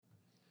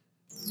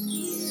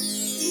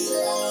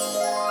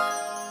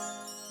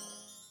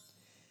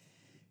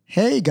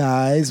Hey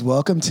guys,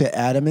 welcome to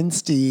Adam and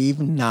Steve,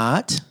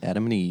 not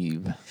Adam and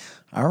Eve.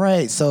 All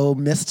right, so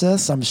missed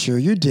us. I'm sure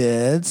you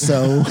did.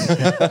 So,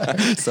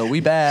 So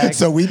we back.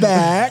 we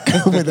back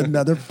with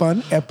another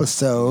fun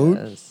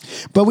episode.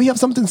 Yes. But we have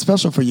something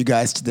special for you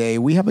guys today.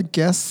 We have a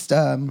guest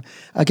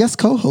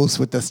co-host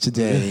with us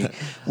today.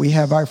 We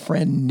have our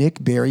friend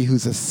Nick Berry,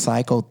 who's a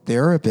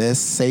psychotherapist.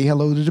 Say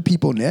hello to the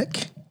people,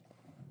 Nick.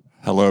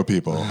 Hello,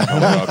 people.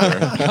 Hello out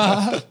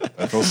there.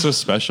 I feel so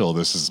special.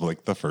 This is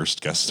like the first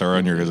guest star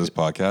on your guys'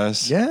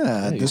 podcast.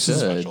 Yeah, You this should.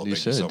 is Special. You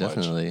Thank should so much.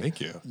 definitely. Thank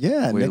you.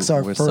 yeah. Nick's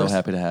our We're first. so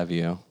happy to have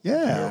you.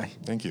 Yeah.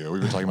 Thank you.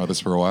 We've been talking about this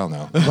for a while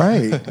now.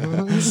 Right.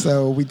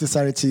 So we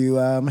decided to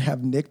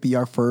have Nick be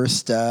our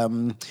first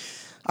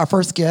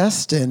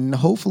guest, and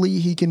hopefully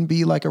he can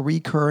be like a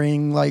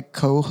recurring like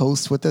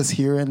co-host with us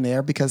here and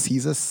there because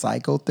he's a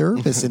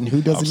psychotherapist, and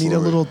who doesn't need a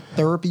Absolutely. little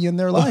therapy in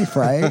their life,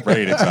 right?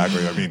 Right,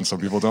 exactly. I mean, some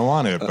people don't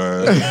want it,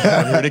 but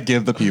I'm here to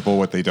give the people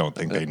what they don't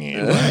think they need.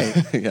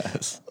 Right.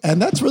 Yes.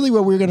 And that's really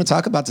what we're going to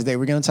talk about today.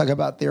 We're going to talk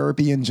about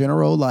therapy in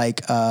general,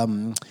 like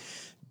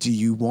do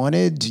you want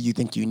it? Do you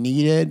think you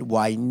need it?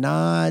 Why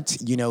not?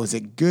 You know, is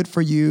it good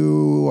for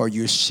you? Are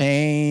you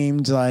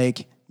ashamed?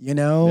 Like, you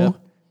know, Yeah.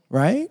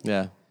 right?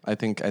 Yeah. I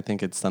think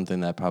it's something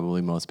that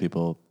probably most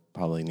people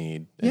probably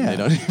need, and Yeah. they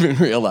don't even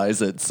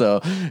realize it.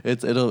 So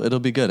it'll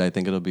be good. I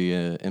think it'll be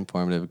an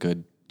informative,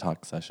 good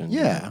talk session.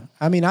 Yeah.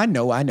 I mean, I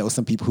know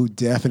some people who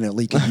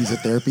definitely could use a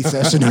therapy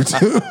session or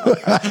two.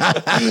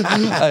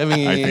 I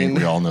mean, I think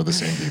we all know the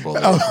same people.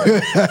 you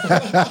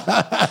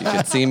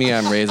can see me.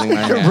 I'm raising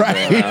my hand. Right.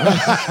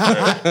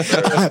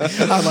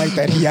 I like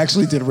that. He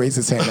actually did raise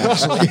his hand,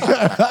 actually.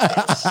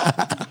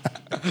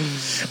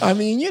 I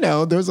mean, you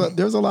know, there's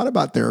a lot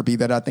about therapy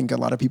that I think a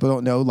lot of people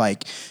don't know.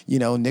 Like, you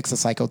know, Nick's a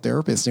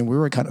psychotherapist, and we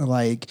were kind of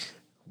like,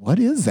 what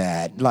is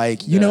that?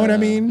 Like, you know what I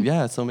mean?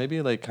 Yeah. So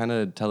maybe like kind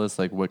of tell us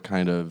like what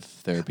kind of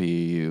therapy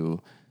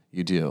you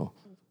do.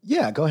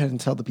 Yeah, go ahead and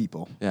tell the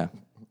people. Yeah.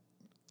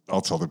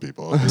 I'll tell the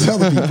people. Tell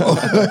the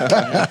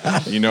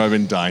people. You know, I've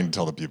been dying to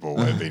tell the people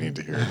what they need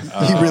to hear.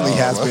 He really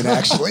has been,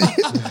 actually.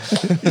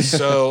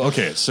 So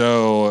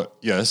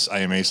yes, I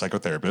am a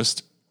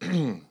psychotherapist.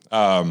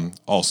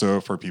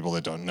 Also, for people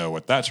that don't know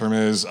what that term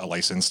is, a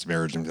licensed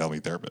marriage and family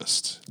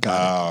therapist.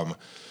 Got it.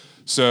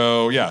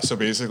 So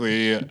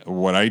basically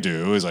what I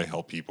do is I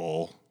help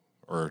people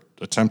or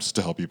attempt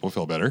to help people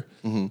feel better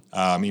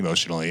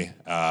emotionally.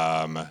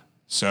 I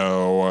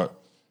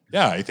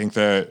think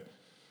that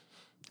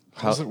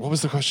what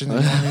was the question?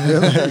 What is a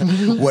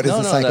that was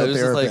just like,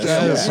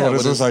 psychotherapist? What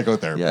is a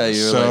psychotherapist? Yeah,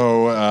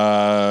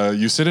 you're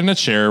You sit in a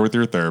chair with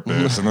your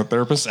therapist, and the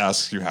therapist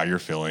asks you how you're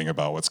feeling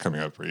about what's coming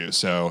up for you.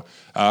 So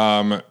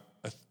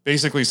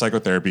basically,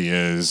 psychotherapy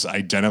is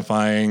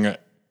identifying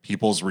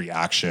people's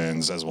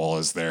reactions as well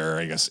as their,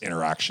 I guess,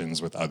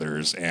 interactions with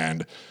others.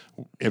 And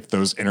if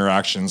those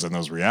interactions and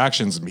those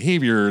reactions and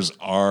behaviors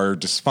are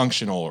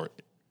dysfunctional or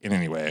in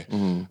any way,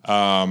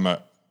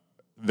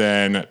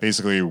 then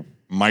basically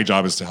my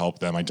job is to help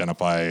them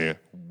identify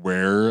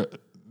where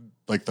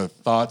like the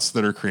thoughts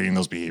that are creating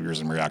those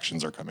behaviors and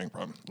reactions are coming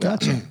from.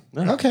 Gotcha.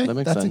 Yeah, Okay. that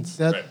makes sense.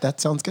 That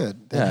sounds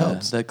good. That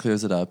helps. That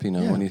clears it up. You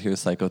know, Yeah. when you hear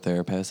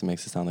psychotherapist, it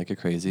makes it sound like you're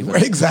crazy. But,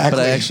 Right, exactly.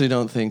 But I actually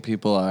don't think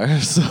people are.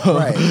 So,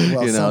 Right.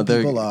 Well, you know, some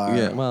they're- people are.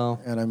 Yeah, well,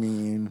 and I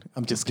mean,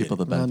 I'm just people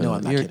the kidding. benefit. No,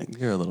 I'm not you're, kidding.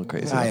 you're a little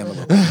crazy. I am a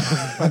little.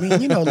 I mean,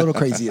 you know, a little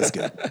crazy is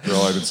good.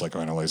 Girl, I've been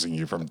psychoanalyzing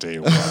you from day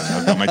one.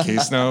 I've got my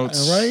case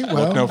notes. All right,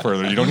 well. Look no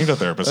further. You don't need a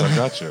therapist. I've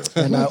got you.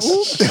 And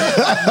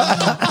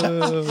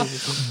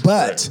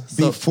but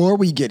before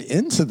we get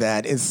into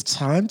that, it's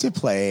time to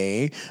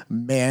play.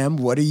 Ma'am,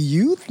 what do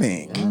you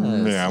think?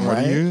 Ma'am, what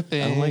Right? do you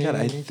think? Oh my god!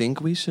 I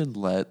think we should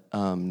let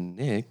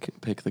Nick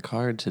pick the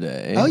card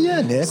today. Oh,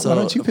 yeah, Nick. Why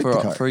don't you pick for,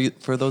 the card?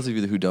 For those of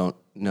you who don't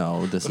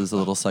know, this is a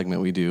little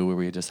segment we do where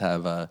we just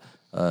have a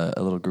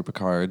little group of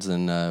cards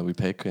and we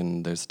pick,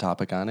 and there's a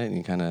topic on it, and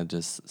you kind of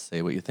just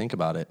say what you think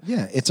about it.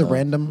 Yeah, it's a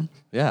random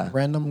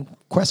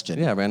question.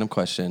 Yeah, random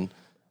question.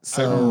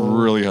 I'm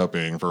really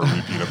hoping for a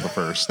repeat of the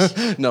first.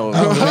 No,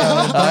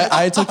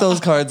 I took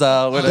those cards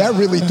out. That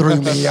really threw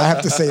me. I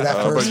have to say that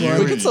first But one.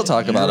 We can still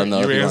talk about them,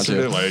 though, You if you want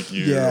answered to. it like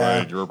you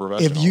were a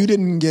professional. If you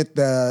didn't get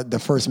the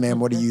first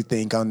man, what do you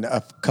think on a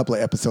couple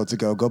of episodes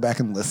ago? Go back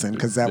and listen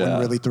because that one Yeah.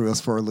 really threw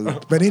us for a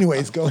loop. But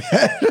anyways, go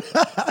ahead.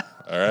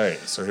 All right,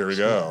 so here we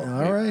go.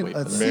 All right, wait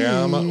let's for see.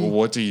 Ma'am,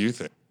 what do you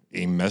think?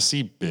 A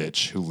messy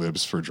bitch who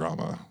lives for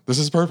drama. This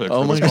is perfect.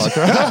 Oh for my this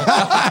god!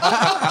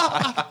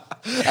 podcast.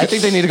 I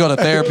think they need to go to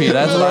therapy.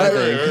 That's what I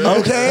think.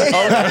 Okay.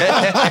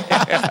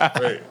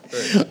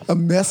 A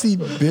messy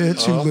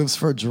bitch who lives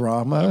for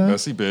drama.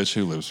 Messy bitch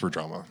who lives for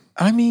drama.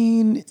 I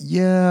mean,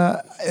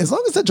 yeah, as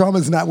long as the drama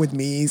is not with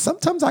me,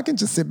 sometimes I can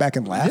just sit back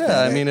and laugh Yeah, at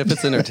I it. mean, if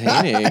it's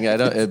entertaining,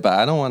 but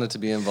I don't want it to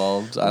be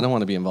involved. I don't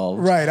want to be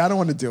involved. Right, I don't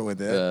want to deal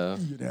with it.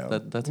 You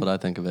that's what I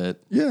think of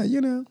it. Yeah,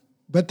 you know.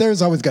 But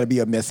there's always got to be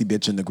a messy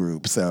bitch in the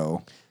group,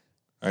 so.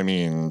 I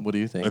mean, What do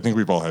you think? I think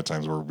we've all had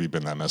times where we've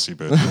been that messy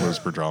bitch who lives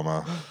for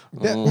drama.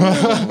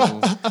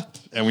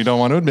 And we don't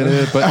want to admit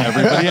it, but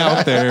everybody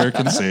out there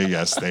can say,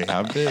 yes, they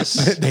have this.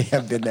 They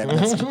have been that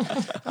messy.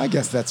 I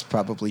guess that's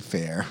probably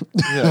fair.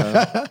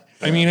 Yeah.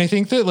 I mean, I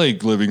think that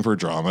like living for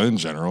drama in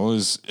general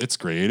it's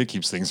great. It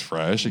keeps things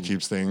fresh. It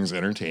keeps things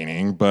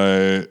entertaining.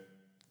 But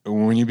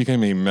when you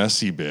become a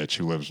messy bitch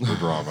who lives for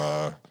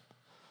drama,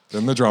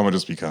 then the drama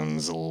just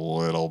becomes a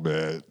little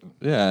bit.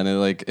 Yeah,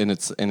 and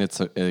it's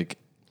like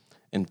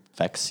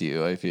infects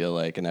you, I feel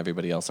like, and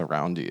everybody else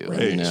around you.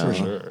 Right, You know? for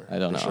sure. I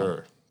don't know. For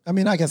sure. I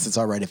mean, I guess it's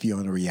all right if you're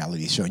on a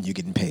reality show and you're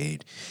getting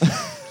paid.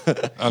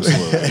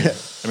 Absolutely.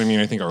 And I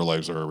mean, I think our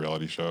lives are a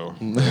reality show.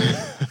 Right?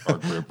 Our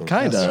group of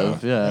Kind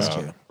of, yeah. That's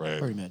true. Right.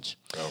 Pretty much.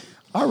 So,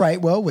 All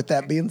right. Well, with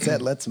that being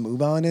said, let's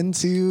move on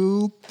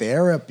into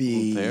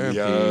therapy. Therapy.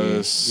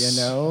 yes. You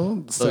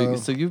know?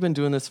 So you've been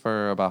doing this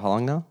for about how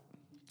long now?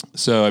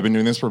 So I've been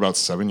doing this for about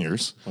 7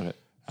 years. Okay.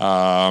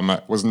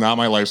 Was not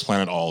my life's plan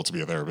at all to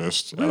be a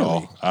therapist at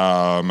all.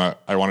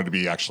 I wanted to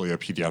be actually a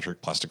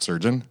pediatric plastic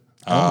surgeon.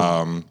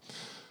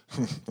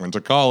 Went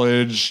to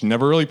college,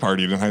 never really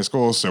partied in high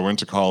school. So went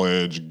to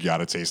college, got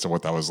a taste of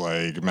what that was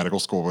like. Medical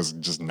school was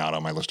just not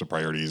on my list of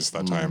priorities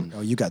that time. Oh,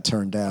 you got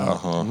turned down.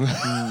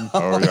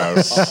 Oh,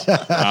 yes.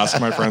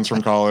 Ask my friends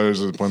from college,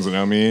 the ones that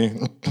know me.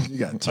 You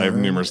got I have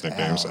turned numerous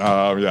nicknames.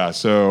 out.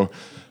 So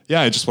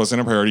it just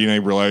wasn't a priority. And I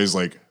realized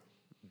like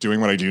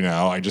doing what I do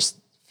now, I just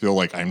feel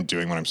like I'm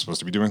doing what I'm supposed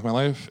to be doing with my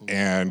life.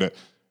 And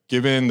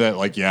given that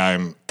like,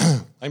 I'm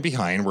I'm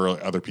behind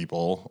where other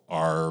people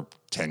are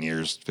 10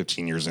 years,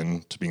 15 years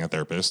into being a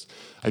therapist,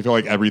 I feel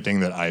like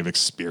everything that I've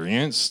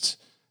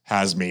experienced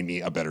has made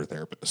me a better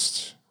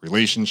therapist.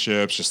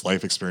 Relationships, just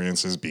life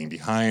experiences, being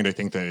behind. I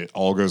think that it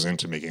all goes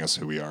into making us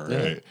who we are,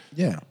 right?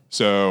 Yeah.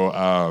 So,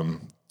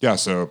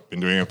 so been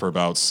doing it for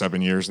about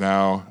 7 years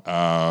now.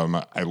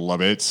 I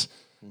love it.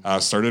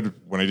 Started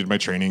when I did my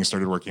training,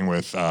 started working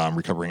with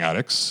recovering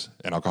addicts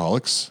and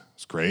alcoholics.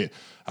 It's great.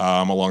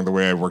 Along the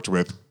way, I worked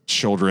with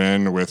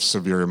children with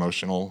severe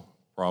emotional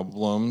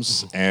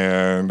problems.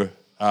 And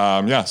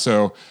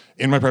so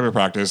in my private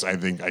practice, I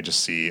think I just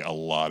see a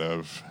lot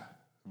of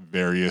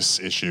various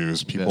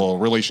issues,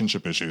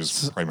 relationship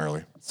issues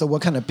primarily. So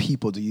what kind of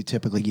people do you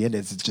typically get?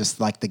 Is it just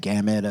like the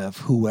gamut of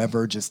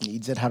whoever just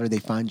needs it? How do they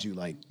find you?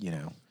 Like, you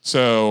know?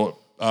 So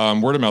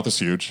word of mouth is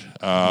huge.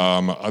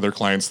 Other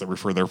clients that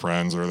refer their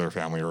friends or their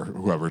family or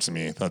whoever to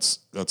me, that's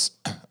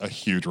a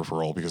huge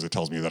referral because it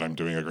tells me that I'm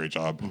doing a great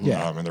job.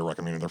 And they're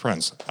recommending their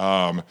friends.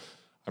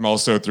 I'm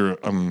also through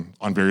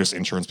on various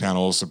insurance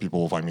panels, so people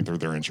will find me through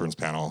their insurance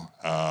panel.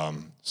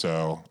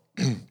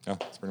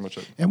 That's pretty much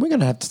it. And we're going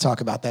to have to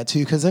talk about that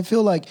too, because I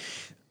feel like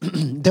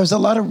there's a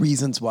lot of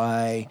reasons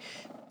why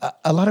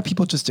a lot of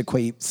people just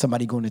equate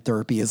somebody going to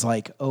therapy as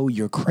like, oh,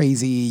 you're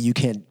crazy, you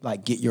can't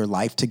like get your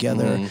life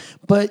together.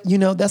 But you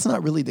know, that's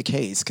not really the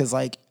case. Cause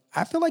like,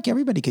 I feel like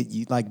everybody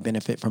could like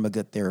benefit from a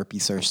good therapy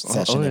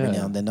session every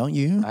now and then, don't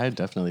you? I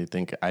definitely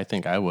think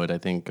I would. I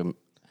think,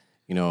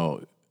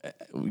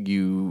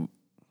 you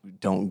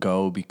don't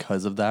go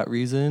because of that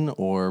reason,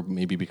 or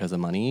maybe because of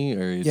money,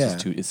 or it's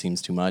just it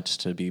seems too much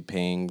to be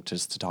paying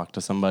just to talk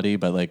to somebody.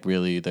 But like,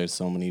 really, there's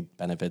so many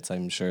benefits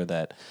I'm sure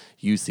that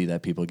you see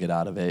that people get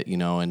out of it,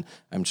 and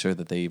I'm sure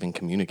that they even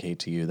communicate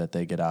to you that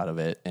they get out of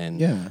it.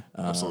 And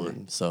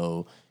absolutely.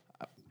 So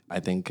I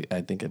think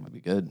it would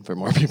be good for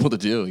more people to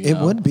do. It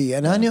would be.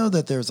 And I know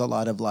that there's a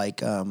lot of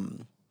like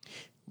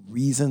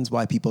reasons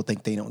why people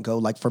think they don't go.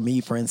 Like for me,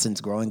 for instance,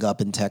 growing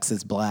up in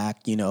Texas,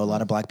 Black, a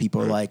lot of Black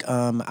people are like,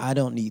 I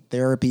don't need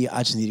therapy.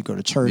 I just need to go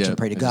to church and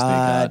pray to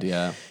God.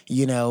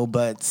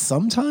 But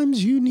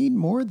sometimes you need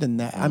more than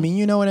that. I mean,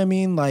 you know what I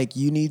mean? Like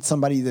you need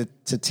somebody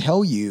to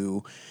tell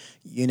you,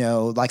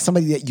 like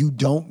somebody that you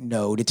don't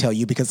know to tell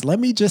you, because let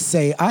me just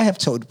say, I have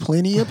told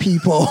plenty of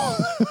people.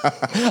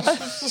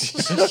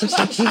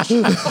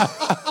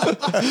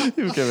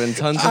 You've given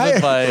tons of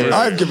advice.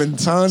 I've given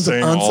tons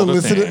of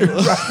unsolicited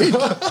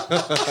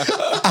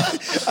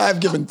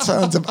I've given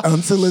tons of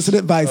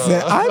unsolicited advice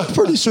that I'm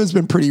pretty sure has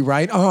been pretty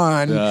right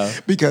on. Yeah.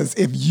 Because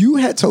if you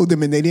had told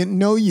them and they didn't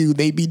know you,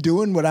 they'd be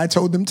doing what I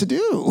told them to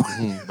do.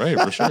 Right,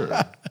 for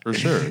sure. For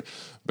sure.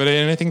 But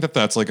I think that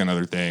that's like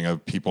another thing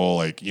of people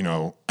like,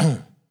 you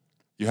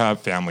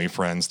have family,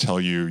 friends tell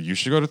you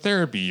should go to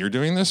therapy. You're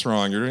doing this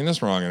wrong. You're doing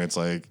this wrong. And it's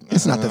like,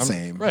 it's not the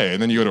same. Right. And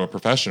then you go to a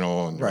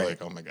professional and you're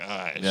like, oh my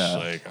gosh. Yeah.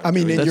 Like, I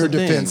mean, in your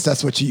defense,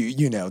 that's what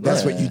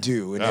that's what you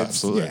do. And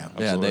absolutely.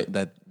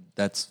 Yeah.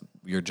 That's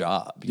your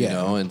job, you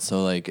know? And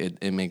so like,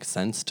 it makes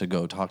sense to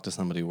go talk to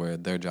somebody where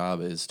their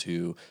job is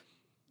to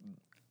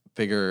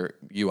figure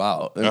you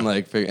out and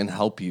and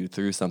help you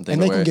through something.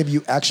 And they can give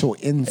you actual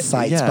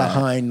insights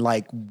behind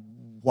like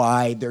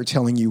why they're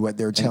telling you what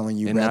they're telling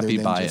you, and rather not be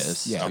than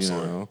biased. Just,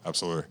 absolutely.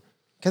 Absolutely.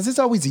 Because it's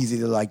always easy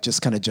to like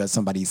just kind of judge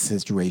somebody's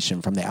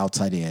situation from the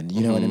outside in.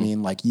 You know what I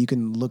mean? Like you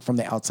can look from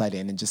the outside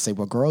in and just say,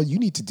 well, girl, you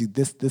need to do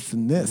this, this,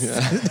 and this.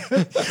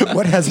 Yeah.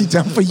 What has he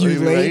done for you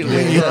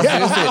lately? Or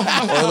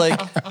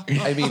like,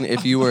 I mean,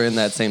 if you were in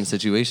that same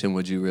situation,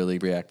 would you really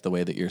react the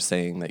way that you're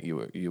saying that you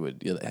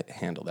would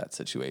handle that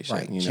situation?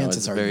 Right. You know,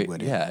 Chances are you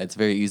wouldn't. Yeah, it's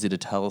very easy to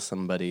tell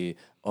somebody,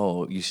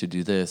 oh, you should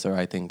do this, or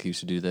I think you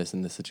should do this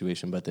in this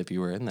situation. But if you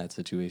were in that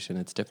situation,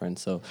 it's different.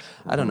 So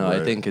I don't know.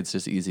 Right. I think it's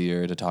just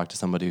easier to talk to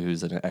somebody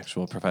who's an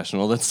actual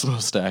professional that's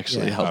supposed to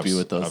actually help you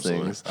with those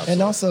things. Absolutely.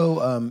 And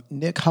also,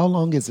 Nick, how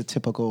long is a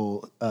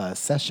typical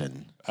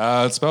session?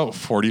 It's about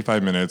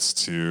 45 minutes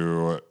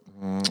to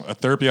a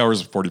therapy hour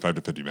is 45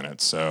 to 50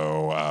 minutes.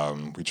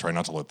 So we try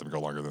not to let them go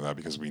longer than that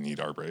because we need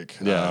our break.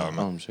 Yeah,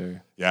 I'm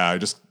sure. Yeah, I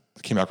just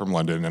came back from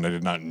London and I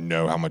did not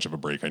know how much of a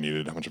break I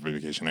needed, how much of a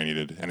vacation I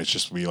needed. And it's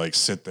just, we like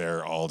sit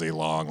there all day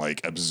long,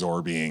 like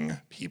absorbing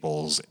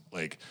people's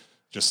like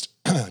just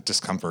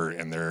discomfort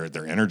and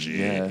their energy.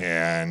 Yeah.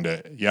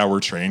 And yeah,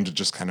 we're trained to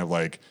just kind of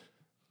like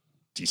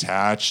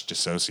detach,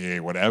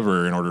 dissociate,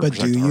 whatever in order to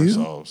protect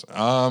ourselves.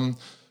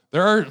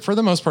 There are, for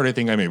the most part, I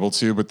think I'm able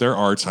to, but there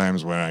are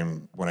times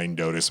when I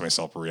notice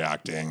myself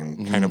reacting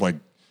and kind of like,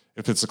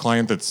 if it's a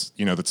client that's,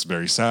 you know, that's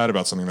very sad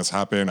about something that's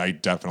happened, I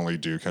definitely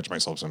do catch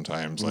myself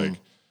sometimes like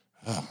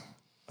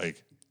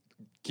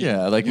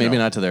Yeah, like maybe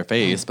not to their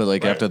face, but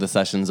like Right. after the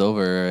session's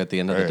over, at the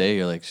end of the Right. day,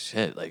 you're like,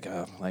 shit, like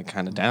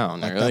kind of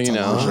down, or that's you a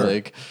know, lot.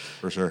 like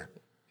for sure.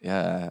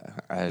 yeah,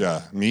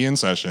 Me in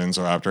session.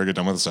 So after I get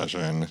done with the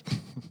session,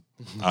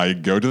 I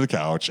go to the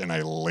couch and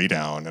I lay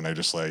down and I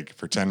just like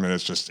for 10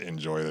 minutes, just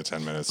enjoy the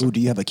 10 minutes. Ooh, do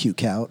you have a cute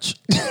couch?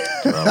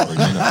 Bro,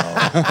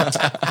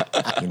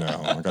 you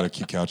know, I got a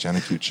cute couch and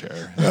a cute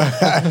chair.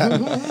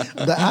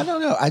 But I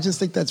don't know. I just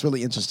think that's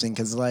really interesting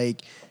because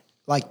like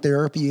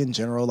therapy in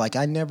general, like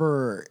I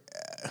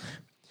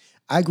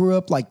grew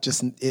up like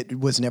just, it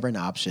was never an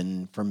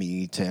option for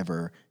me to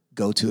ever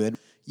go to it,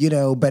 you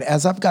know, but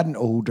as I've gotten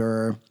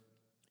older,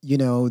 you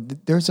know,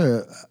 there's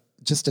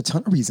just a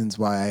ton of reasons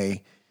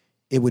why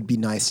it would be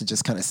nice to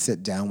just kind of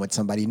sit down with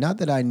somebody. Not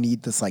that I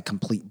need this like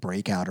complete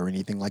breakout or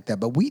anything like that,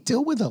 but we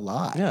deal with a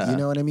lot. Yeah. You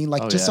know what I mean?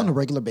 Like just yeah. on a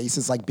regular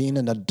basis, like being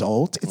an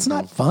adult, it's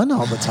not fun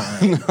all the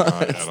time.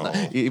 Not at all.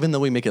 even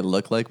though we make it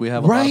look like we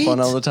have a lot of fun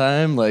Right? all the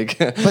time, like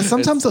But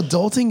sometimes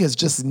adulting is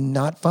just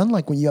not fun.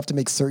 Like when you have to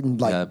make certain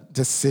like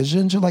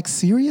decisions, you're like,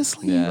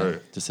 seriously? yeah,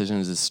 Right.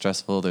 decisions is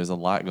stressful. There's a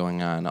lot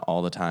going on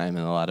all the time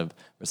and a lot of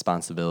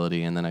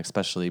responsibility, and then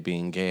especially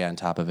being gay on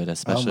top of it,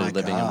 especially my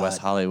living in God.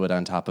 West Hollywood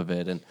on top of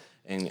it,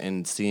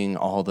 and seeing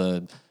all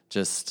the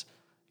just,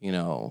 you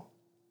know,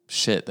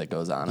 shit that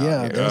goes on. Yeah,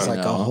 out here, there's you like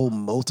a know? whole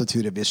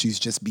multitude of issues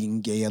just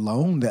being gay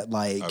alone that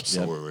like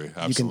Absolutely.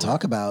 you can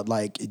talk about.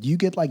 Like, do you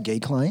get like gay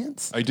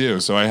clients? I do.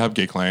 So I have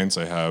gay clients.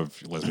 I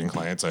have lesbian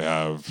clients. I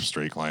have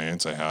straight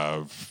clients. I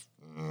have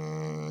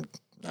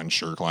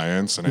unsure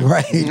clients. And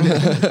right.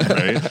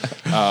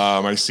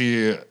 I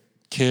see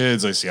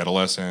kids. I see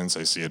adolescents.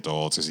 I see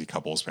adults. I see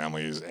couples,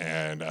 families,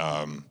 and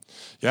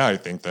I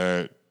think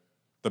that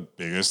the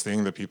biggest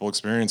thing that people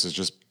experience is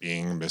just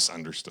being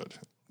misunderstood.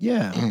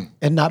 Yeah,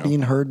 and not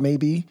being heard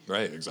maybe.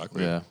 Right.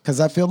 Exactly. Yeah. Because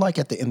I feel like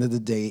at the end of the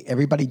day,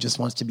 everybody just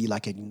wants to be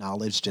like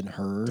acknowledged and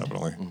heard.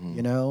 Definitely.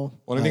 You know?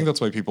 Well, I think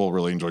that's why people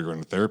really enjoy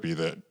going to therapy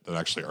that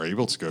actually are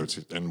able to go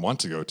to and want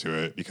to go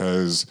to it,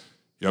 because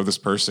you have this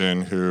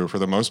person who, for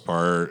the most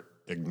part,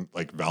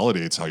 like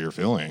validates how you're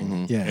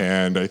feeling. Yeah.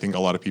 And I think a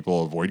lot of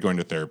people avoid going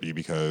to therapy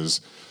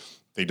because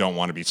they don't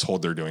want to be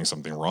told they're doing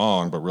something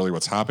wrong. But really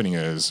what's happening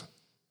is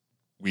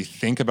we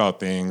think about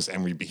things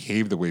and we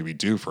behave the way we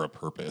do for a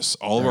purpose.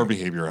 All of our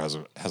behavior has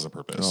a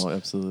purpose. Oh,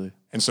 absolutely.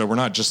 And so we're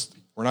not just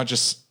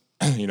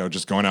you know,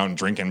 just going out and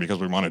drinking because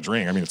we want to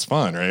drink. I mean, it's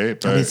fun, right?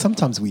 But, I mean,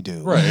 sometimes we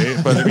do. right.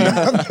 But I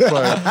mean,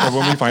 but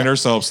when we find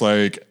ourselves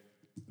like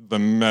the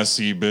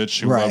messy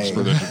bitch who Right.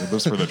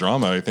 lives for the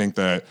drama, I think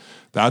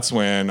that's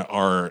when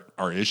our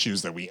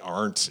issues that we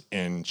aren't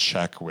in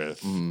check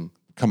with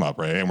come up,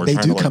 right? And we're They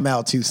trying do to come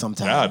out too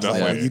sometimes. Yeah, Like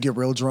definitely. when you get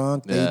real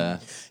drunk, Yeah.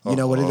 you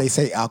know, what do they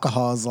say?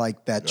 Alcohol is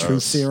like that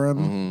truth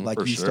serum. Like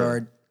For you sure.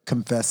 start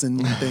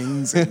confessing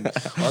things or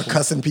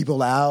cussing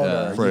people out.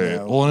 Or, right. You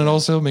know. Well, and it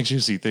also makes you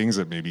see things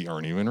that maybe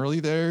aren't even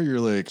really there. You're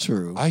like,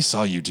 True. I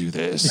saw you do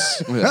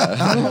this.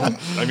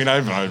 I mean,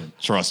 I've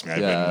trust me,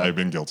 I've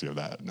been guilty of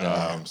that.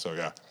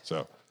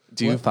 So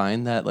Do you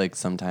find that like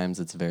sometimes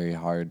it's very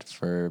hard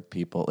for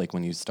people, like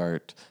when you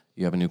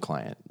have a new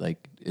client,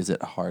 like is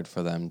it hard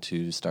for them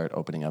to start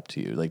opening up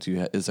to you? Like,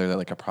 is there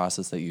like a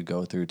process that you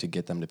go through to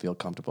get them to feel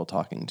comfortable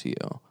talking to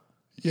you?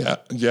 Yeah.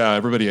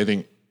 Everybody, I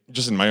think,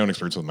 just in my own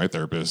experience with my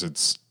therapist,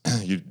 it's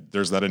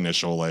there's that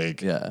initial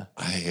like,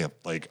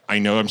 I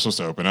know I'm supposed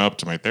to open up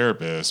to my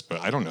therapist,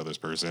 but I don't know this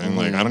person.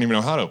 Like, I don't even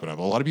know how to open up.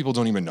 A lot of people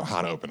don't even know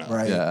how to open up.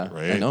 Right. Yeah,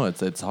 Right. I know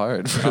it's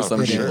hard for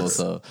some it people. is.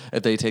 So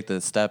if they take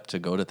the step to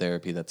go to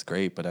therapy, that's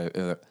great. But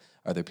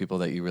are there people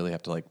that you really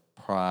have to like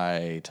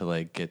pry to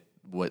like get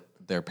what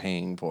they're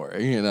paying for,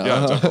 you know?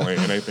 Yeah, definitely.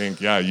 And I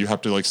think, you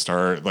have to like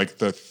start, like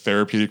the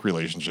therapeutic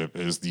relationship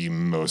is the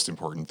most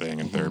important thing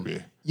in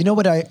therapy. You know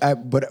what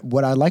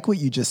what I like what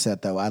you just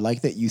said though. I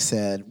like that you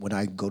said when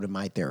I go to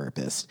my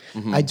therapist.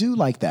 I do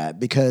like that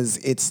because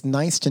it's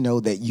nice to know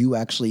that you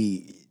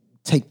actually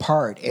take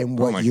part in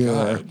what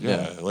you're.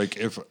 Yeah. Like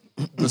if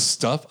the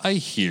stuff I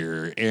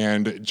hear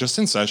and just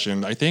in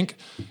session, I think,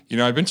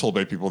 I've been told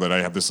by people that I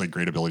have this like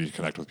great ability to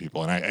connect with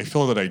people. And I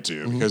feel that I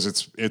do because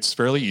it's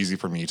fairly easy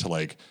for me to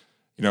like,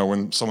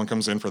 when someone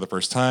comes in for the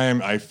first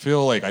time, I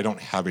feel like I don't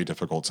have a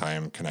difficult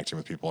time connecting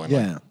with people.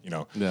 And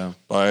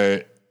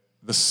but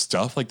the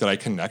stuff like that I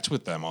connect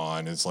with them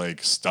on is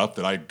like stuff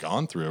that I've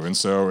gone through. And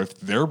so if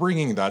they're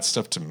bringing that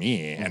stuff to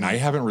me and I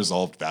haven't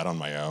resolved that on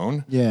my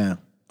own,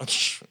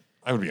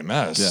 I would be a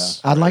mess.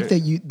 Yeah. I like that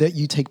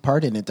you take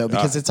part in it though,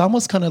 because it's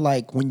almost kind of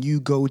like when you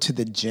go to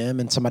the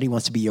gym and somebody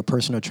wants to be your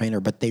personal trainer,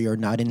 but they are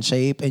not in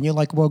shape, and you're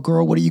like, "Well,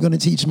 girl, what are you going to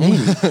teach me?"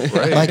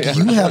 Like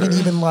you haven't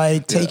even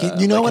like taken.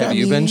 You know what I mean?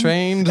 Have you been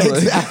trained?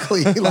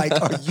 Exactly. Like,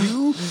 are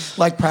you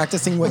like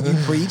practicing what you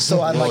preach?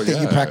 So I like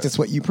that you practice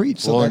what you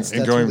preach. So that's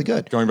really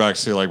good. Going back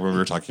to like when we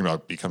were talking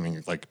about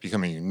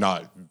becoming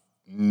not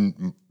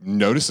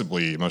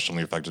noticeably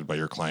emotionally affected by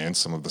your clients,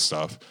 some of the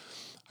stuff,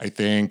 I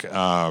think.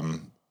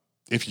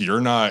 If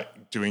you're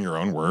not doing your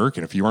own work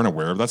and if you aren't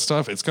aware of that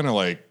stuff, it's going to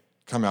like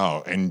come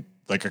out. And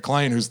like a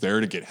client who's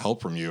there to get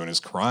help from you and is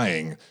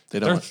crying,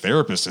 their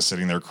therapist is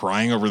sitting there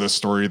crying over the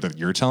story that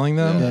you're telling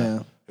them.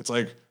 Yeah. It's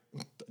like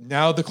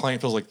now the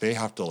client feels like they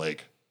have to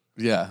like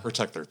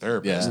protect their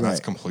therapist. And that's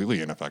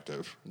completely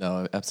ineffective.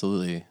 No,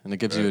 absolutely. And it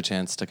gives you a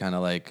chance to kind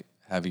of like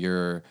have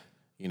your,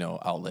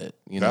 outlet,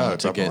 to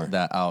definitely get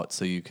that out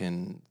so you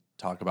can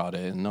talk about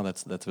it. And no,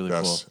 that's really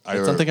cool. It's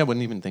something I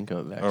wouldn't even think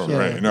of actually. Oh,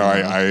 right. No,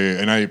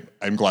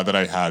 I'm glad that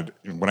I had,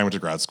 when I went to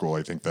grad school,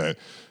 I think that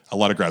a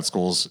lot of grad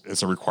schools,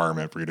 it's a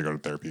requirement for you to go to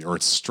therapy, or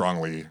it's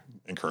strongly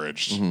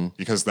encouraged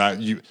because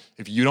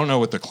if you don't know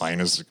what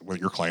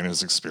your client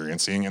is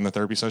experiencing in the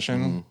therapy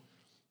session,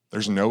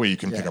 there's no way you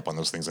can pick up on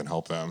those things and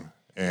help them.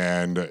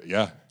 And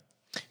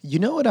You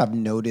know what I've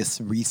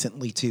noticed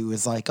recently too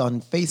is like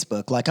on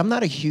Facebook, like I'm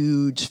not a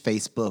huge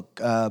Facebook,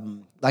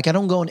 like I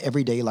don't go on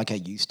every day like I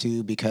used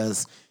to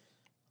because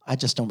I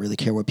just don't really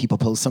care what people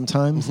post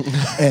sometimes.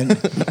 And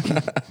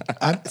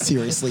I'm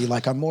seriously,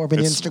 like I'm more of an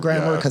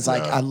Instagrammer because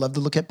like I love to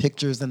look at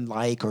pictures and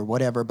like or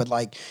whatever. But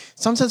like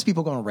sometimes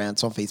people go on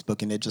rants on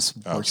Facebook and it just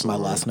works my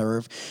last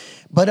nerve.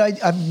 But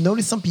I've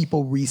noticed some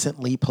people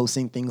recently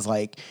posting things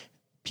like,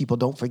 people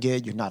don't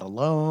forget you're not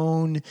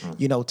alone,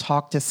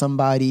 talk to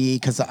somebody.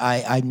 Cause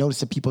I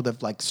noticed that people that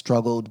have like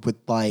struggled with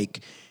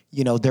like,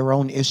 their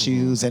own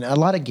issues, and a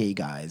lot of gay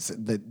guys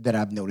that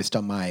I've noticed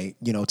on my,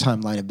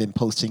 timeline have been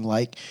posting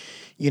like,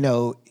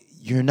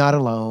 you're not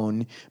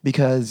alone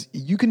because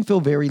you can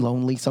feel very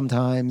lonely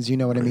sometimes, you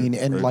know what I mean?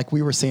 And like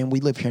we were saying,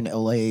 we live here in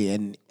LA,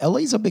 and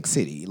LA's a big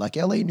city, like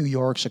LA, New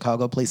York,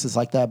 Chicago, places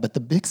like that. But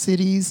the big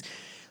cities,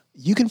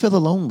 you can feel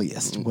the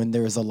loneliest when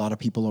there's a lot of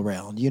people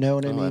around. You know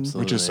what I mean?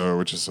 Absolutely.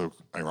 Which is so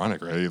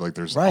ironic, right? Like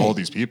there's all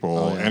these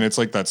people, and it's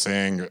like that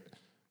saying,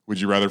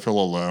 would you rather feel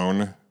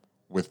alone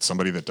with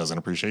somebody that doesn't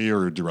appreciate you,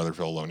 or would you rather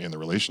feel alone in the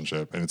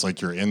relationship? And it's like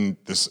you're in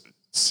this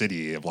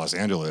city of Los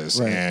Angeles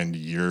and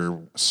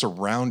you're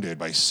surrounded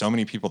by so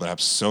many people that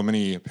have so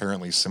many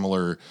apparently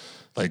similar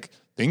like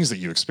things that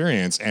you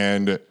experience.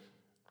 And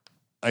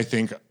I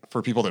think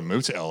for people that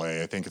move to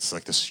LA, I think it's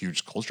like this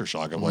huge culture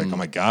shock of like, oh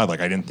my God,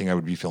 like I didn't think I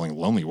would be feeling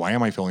lonely. Why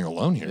am I feeling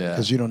alone here?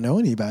 Because you don't know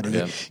anybody.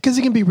 Because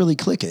it can be really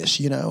cliquish,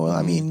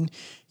 I mean,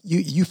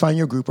 you find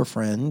your group of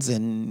friends,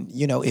 and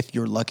if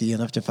you're lucky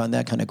enough to find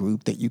that kind of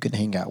group that you can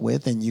hang out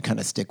with, and you kind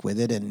of stick with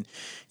it, and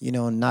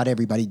not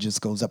everybody just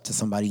goes up to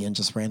somebody and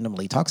just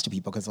randomly talks to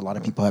people, because a lot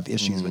of people have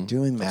issues with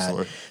doing that.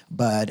 Absolutely.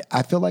 But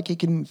I feel like it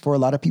can, for a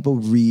lot of people,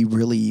 be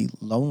really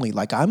lonely.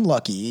 Like I'm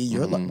lucky,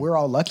 we're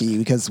all lucky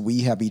because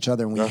we have each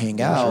other and we hang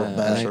out.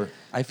 But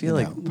I feel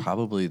like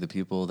probably the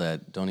people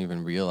that don't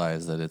even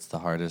realize that it's the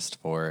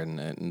hardest for,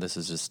 and this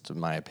is just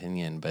my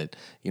opinion, but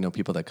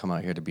people that come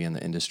out here to be in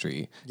the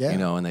industry,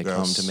 and they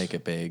come to make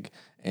it big,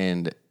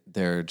 and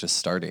they're just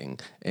starting,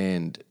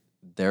 and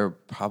they're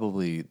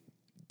probably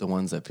the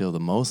ones that feel the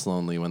most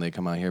lonely when they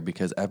come out here,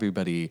 because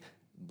everybody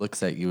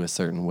looks at you a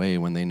certain way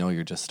when they know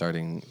you're just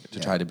starting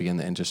to try to be in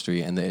the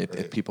industry. And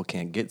if people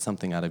can't get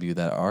something out of you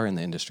that are in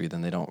the industry,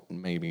 then they don't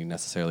maybe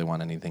necessarily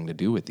want anything to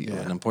do with you.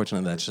 And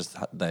unfortunately,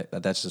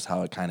 that's just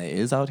how it kind of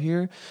is out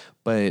here.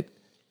 But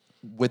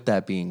with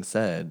that being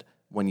said,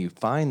 when you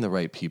find the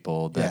right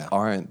people that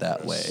aren't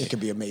that way, it can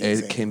be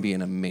amazing. It can be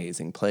an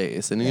amazing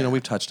place. And,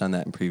 we've touched on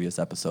that in previous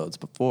episodes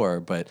before,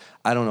 but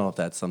I don't know if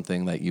that's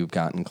something that you've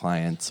gotten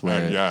clients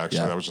where... actually,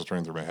 that was just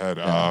running through my head.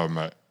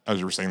 As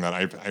you were saying that,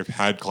 I've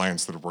had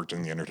clients that have worked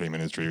in the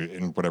entertainment industry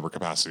in whatever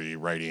capacity,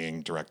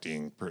 writing,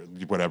 directing,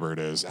 whatever it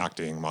is,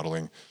 acting,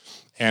 modeling.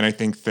 And I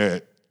think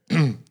that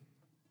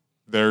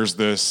there's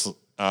this,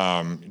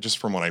 just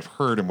from what I've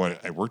heard and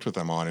what I worked with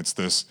them on, it's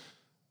this,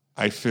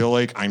 I feel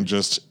like I'm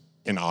just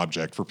an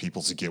object for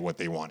people to get what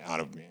they want out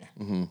of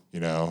me.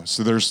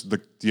 So there's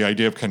the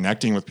idea of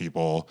connecting with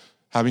people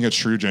having a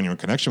true, genuine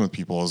connection with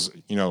people is,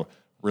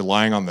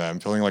 relying on them,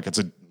 feeling like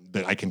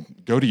that I can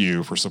go to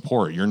you for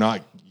support.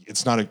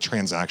 It's not a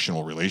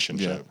transactional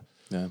relationship.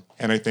 Yeah.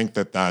 And I think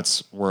that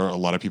that's where a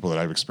lot of people that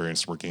I've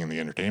experienced working in the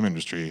entertainment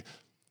industry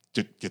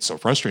get so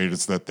frustrated.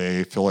 It's that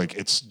they feel like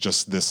it's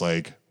just this,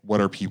 like,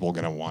 what are people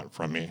going to want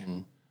from me?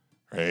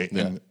 Right.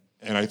 Yeah.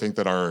 And I think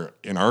that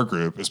in our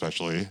group,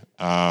 especially,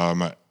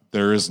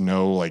 there is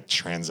no like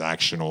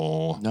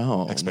transactional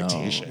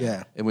expectation. No.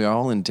 Yeah. And we are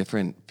all in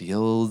different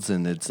fields,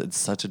 and it's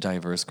such a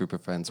diverse group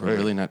of friends. We're Right.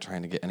 really not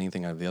trying to get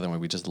anything out of the other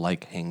one. We just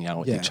like hanging out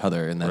with Yeah. each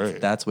other, and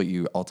Right. that's what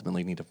you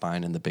ultimately need to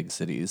find in the big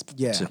cities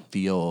Yeah. to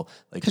feel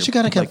like 'Cause you're you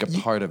gotta like have-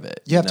 a part of it.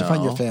 You have to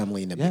find your know?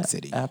 family in a Yeah, big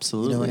city.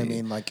 absolutely. You know what I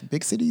mean? Like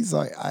big cities,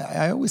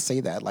 I always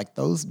say that. Like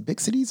those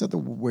big cities are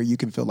where you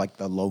can feel like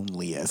the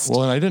loneliest.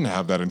 Well, and I didn't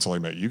have that until I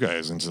met you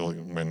guys, until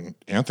when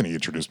Anthony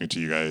introduced me to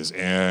you guys.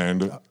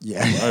 And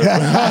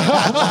yeah.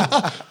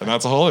 and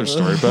that's a whole other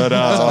story. But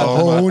A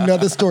whole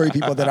nother story,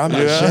 people, that I'm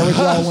going to share with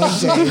y'all one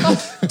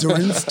day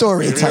during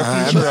story maybe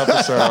time.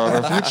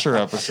 a future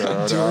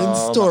episode. During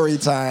story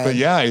time. But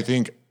yeah, I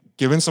think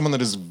given someone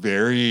that is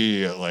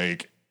very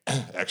like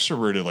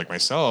extroverted like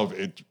myself,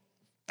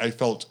 I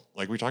felt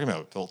like we were talking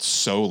about, felt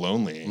so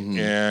lonely.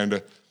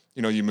 And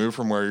you move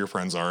from where your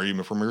friends are, you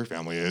move from where your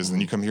family is, and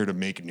then you come here to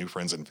make new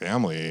friends and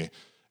family.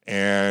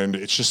 And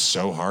it's just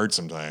so hard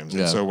sometimes.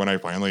 Yeah. And so when I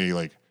finally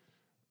like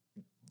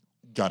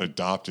got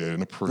adopted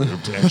and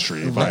approved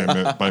entry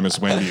by Miss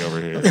Wendy over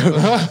here.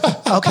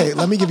 Okay,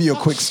 let me give you a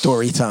quick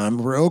story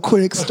time. Real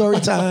quick story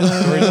time.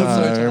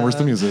 Where's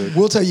the music?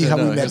 We'll tell you how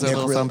we met Here's our Nick.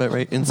 little real- sound bite,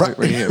 right? Insert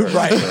right here.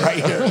 right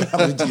here. I'm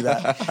going to do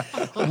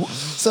that.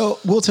 So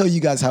we'll tell you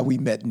guys how we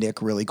met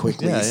Nick really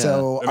quickly. Yeah, yeah.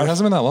 So And it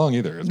hasn't been that long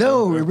either. It's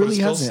No, been- it but really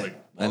still, hasn't. like,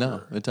 I know,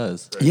 longer. it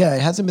does. yeah,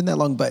 it hasn't been that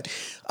long, but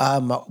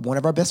one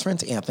of our best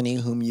friends, Anthony,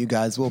 whom you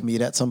guys will meet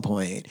at some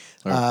point,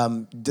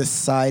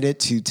 decided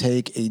to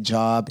take a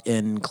job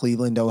in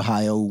Cleveland,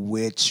 Ohio,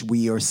 which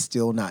we are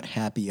still not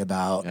happy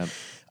about. Yep.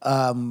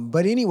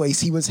 But anyways,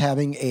 he was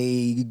having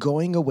a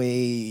going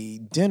away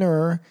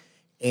dinner.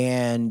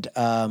 And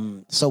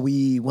so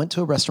we went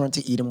to a restaurant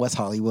to eat in West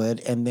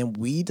Hollywood, and then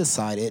we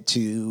decided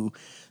to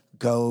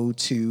go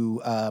to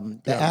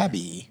the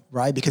Abbey,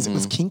 right? Because it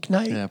was Kink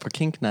Night. Yeah, for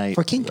Kink Night.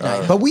 For Kink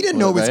Night. But we didn't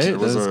know it was Right? Kink. It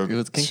was It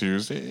was a Kink-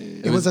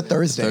 Tuesday. It was a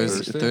Thursday.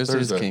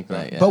 Thursday's Kink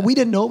Night, yeah. But we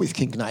didn't know it was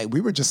Kink Night.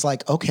 We were just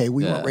like, okay,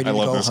 we weren't ready I to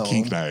love go this home.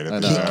 kink night.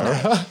 I Kink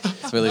know.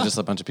 It's really just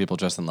a bunch of people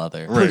dressed in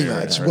leather. Pretty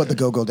Right, much right, what the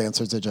go-go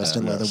dancers are dressed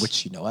in leather, yes.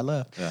 which I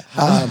love.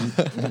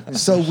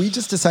 So we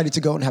just decided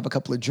to go and have a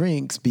couple of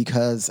drinks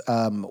because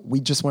we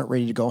just weren't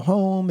ready to go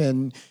home.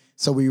 And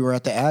so we were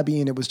at the Abbey,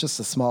 and it was just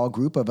a small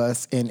group of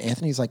us. And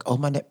Anthony's like, oh,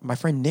 my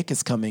friend Nick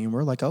is coming. And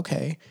we're like,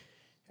 okay.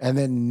 And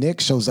then Nick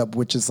shows up,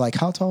 which is like,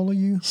 how tall are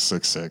you?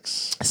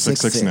 6'6". 6'6".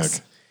 6'6" Nick.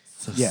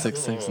 So Yeah.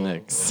 6'6"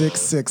 Nick.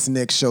 6'6"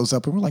 Nick shows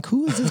up, and we're like,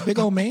 who is this big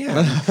old man?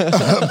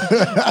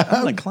 I'm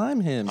gonna climb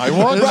him. I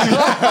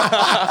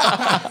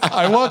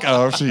walk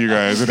up to you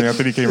guys, and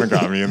Anthony came and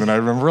got me, and then I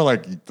remember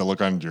like the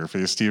look on your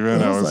face,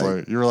 Steven. I was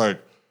like, you were like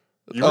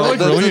really,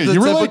 the you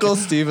were typical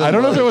like, Steven I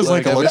don't know if it was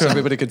like a I look wish of,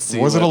 everybody could see.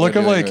 was it a what look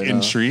we're of doing like right now.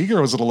 intrigue,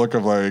 or was it a look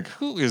of like,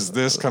 who is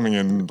this coming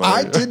in?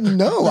 I Like, didn't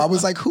know. I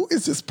was like, who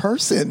is this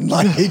person?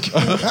 Like,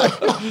 You're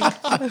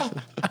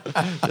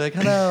like,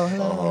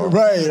 hello.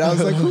 right. I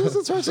was like, who is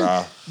this person?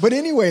 Ah. But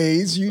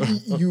anyways,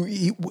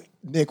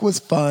 Nick was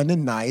fun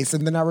and nice.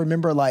 And then I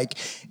remember like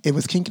it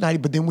was Kink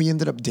Night, but then we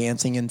ended up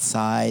dancing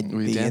inside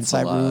We the danced a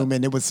inside lot. room,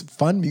 and it was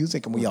fun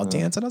music, and we all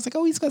danced. And I was like,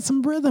 oh, he's got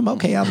some rhythm.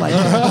 Okay, I like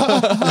it.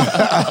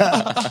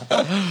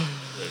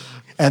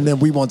 And then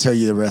we won't tell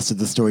you the rest of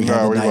the story how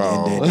No, the we night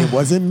won't. ended. It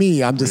wasn't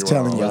me. I'm just We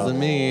telling won't. y'all. Wasn't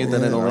me.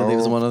 Then it only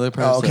leaves one other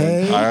person.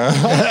 Okay.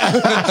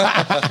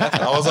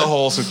 that was a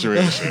whole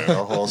situation.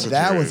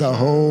 That was a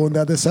whole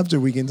nother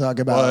subject we can talk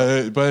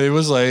about. But it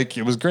was like,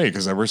 it was great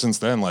because ever since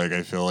then, like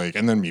I feel like,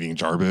 and then meeting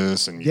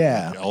Jarvis and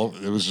Yeah.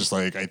 it was just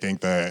like, I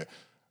think that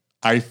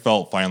I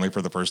felt finally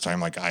for the first time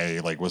like I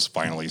like was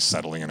finally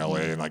settling in LA,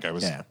 and like I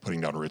was putting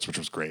down roots, which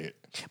was great.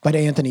 But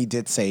Anthony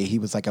did say, he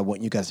was like, I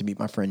want you guys to meet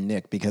my friend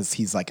Nick, because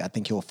he's like, I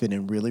think he'll fit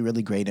in really,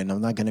 really great, and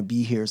I'm not going to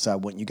be here, so I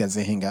want you guys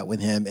to hang out with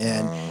him.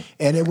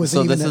 And it was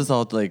So this is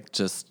all like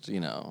just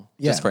Yeah.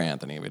 just for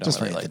Anthony. We don't Just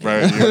for really like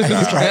Anthony. you.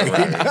 Right,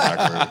 right,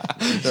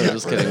 exactly. No,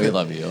 just kidding. We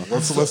love you.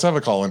 Let's have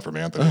a call in from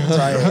Anthony.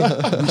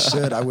 right. We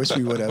should. I wish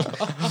we would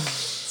have.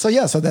 So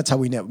yeah, so that's how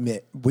we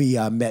met. We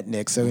met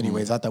Nick. So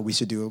anyways, I thought we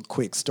should do a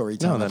quick story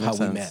time No, of that how makes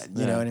we sense. met.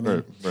 You know what I mean?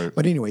 Right, right.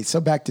 But anyway, so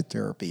back to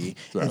therapy.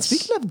 And Yes.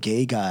 speaking of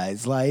gay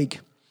guys, like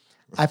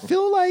I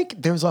feel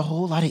like there's a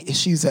whole lot of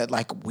issues that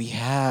like we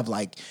have.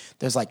 Like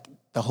there's like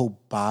the whole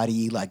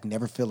body, like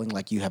never feeling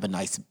like you have a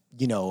nice,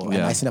 a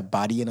nice enough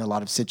body in a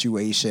lot of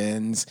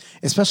situations,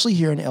 especially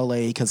here in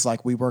LA, because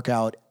like we work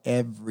out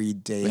every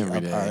day of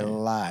day. our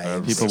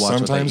lives. People watch what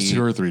they sometimes eat.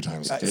 2 or 3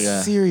 times a day.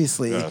 Yeah.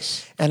 Seriously.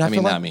 Yes. And I, I feel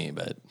mean, like not me,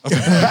 but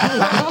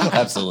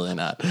absolutely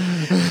not.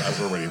 As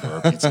we're waiting for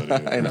our pizza.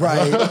 Dude.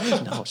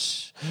 right. No,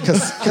 shh.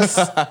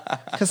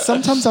 Because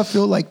sometimes I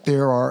feel like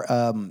there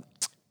are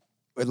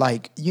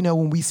like, you know,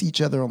 when we see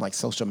each other on like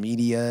social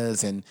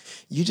medias and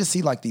you just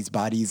see like these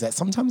bodies that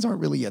sometimes aren't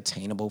really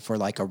attainable for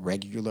like a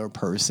regular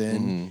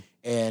person.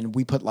 And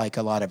we put like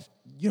a lot of,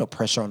 you know,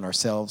 pressure on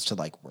ourselves to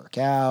like work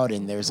out.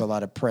 And there's a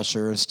lot of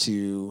pressures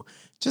to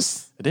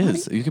just. It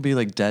is. You could be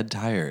like dead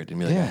tired and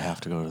be like, I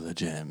have to go to the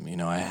gym. You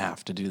know, I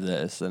have to do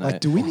this. And like,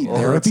 do we need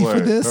therapy for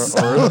this?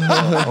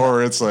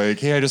 Or it's like,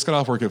 hey, I just got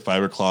off work at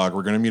 5 o'clock.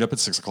 We're going to meet up at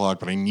 6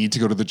 o'clock, but I need to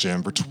go to the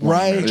gym for 20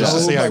 minutes just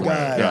to say I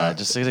went. Yeah,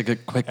 just say like a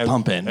quick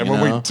pump in. And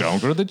when we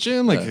don't go to the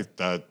gym, like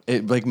that.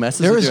 It like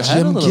messes with your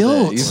head a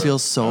little bit. You feel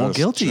so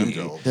guilty.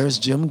 There's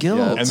gym guilt.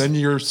 Yeah. And then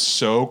you're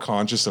so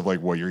conscious of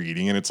like what you're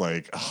eating and it's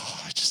like,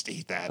 oh, I just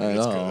ate that. And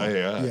it's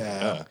good.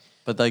 Yeah.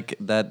 But like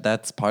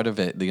that's part of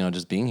it, you know,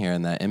 just being here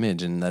in that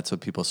image, and that's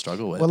what people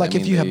struggle with. Well, like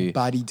if you have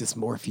body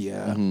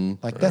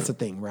dysmorphia, like that's the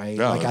thing, right?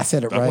 Yeah, like I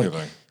said it right.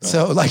 Yeah.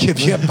 So like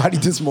if you have body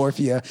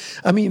dysmorphia,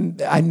 I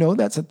mean, I know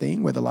that's a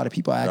thing with a lot of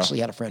people. I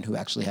actually had a friend who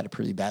actually had it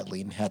pretty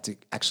badly and had to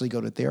actually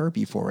go to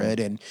therapy for it,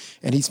 and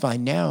he's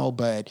fine now,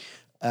 but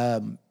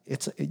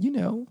it's, you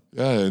know.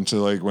 Yeah, and to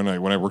like when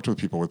I worked with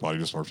people with body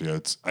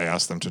dysmorphia, I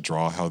asked them to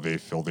draw how they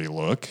feel they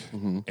look,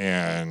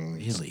 and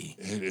really,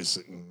 it is.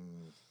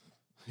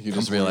 You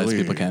just realize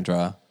people can't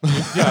draw.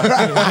 It's like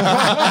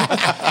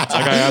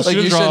I asked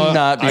you to draw. Should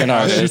not be an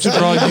artist. I asked you to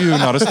draw you,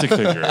 not a stick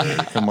figure.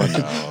 Come on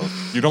now.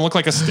 You don't look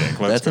like a stick.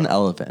 That's an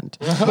elephant.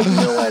 You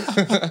know what?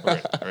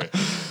 Right.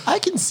 I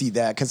can see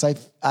that because I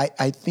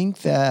think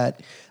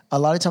that a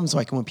lot of times,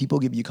 like when people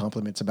give you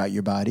compliments about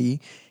your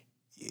body,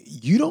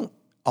 you don't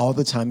all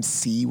the time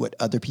see what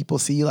other people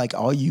see. Like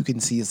all you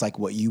can see is like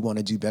what you want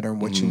to do better and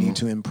what you need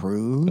to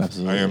improve.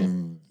 Absolutely. I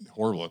am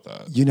horrible at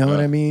that. You know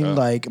what I mean? Yeah.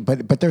 Like,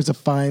 but there's a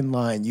fine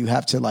line. You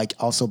have to like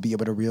also be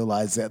able to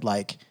realize that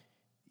like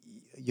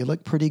you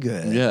look pretty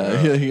good.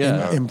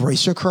 Yeah.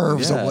 Embrace your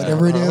curves or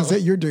whatever it is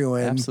that you're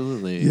doing.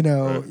 Absolutely. You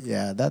know,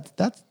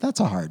 that's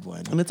a hard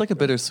one. And it's like a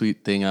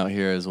bittersweet thing out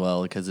here as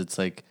well, because it's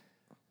like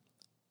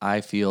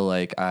I feel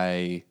like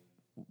I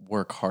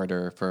work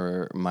harder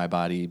for my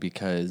body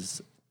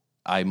because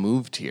I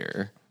moved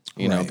here,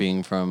 you know,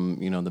 being from,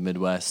 you know, the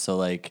Midwest. So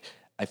like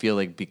I feel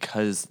like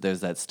because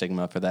there's that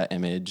stigma for that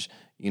image,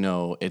 you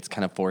know, it's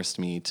kind of forced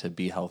me to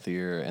be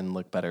healthier and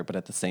look better. But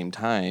at the same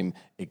time,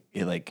 it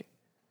like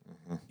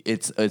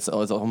it's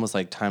almost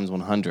like times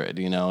 100.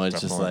 You know,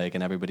 it's just like,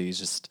 and everybody's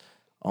just,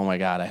 oh my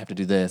God, I have to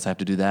do this, I have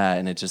to do that,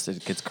 and it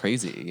gets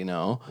crazy. You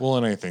know. Well,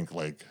 and I think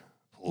like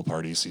pool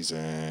party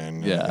season,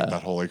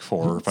 that whole like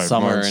 4 or 5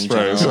 summer months, in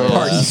general. So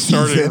party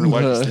season,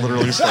 like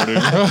literally starting.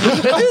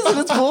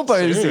 It's pool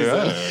party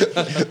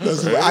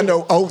season. I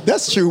know. Oh,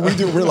 that's true.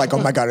 We're like, oh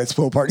my God, it's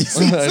pool party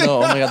season. I know.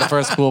 Oh my God, the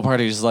first pool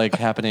party is like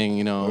happening.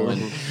 You know.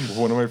 And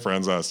one of my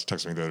friends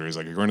texted me the other day. He's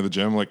like, "You're going to the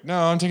gym?" I'm like, "No,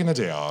 I'm taking the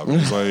day off." And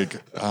he's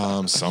like,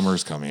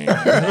 "Summer's coming.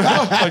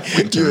 Like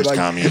winter's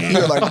coming."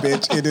 You're like,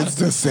 bitch, it is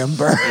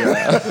December.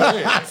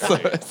 So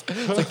it's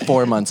like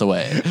 4 months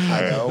away.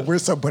 I know.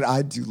 But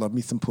I do love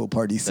me some pool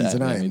party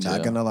season. I am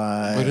not gonna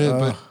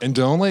lie. And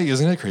don't like,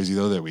 isn't it crazy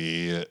though that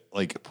we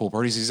like pool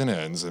party season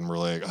ends and we're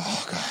like,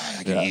 oh God,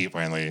 I can eat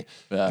finally,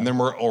 and then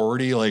we're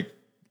already like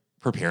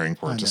preparing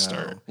for it to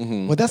start.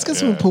 Well, that's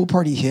because when pool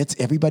party hits,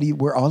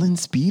 we're all in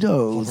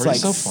Speedos. Like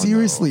so fun,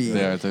 seriously.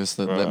 There's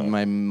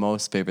my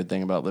most favorite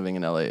thing about living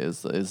in LA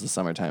is the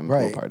summertime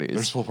pool parties.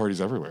 There's pool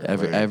parties everywhere.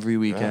 Every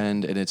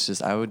weekend, and it's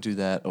just I would do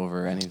that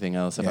over anything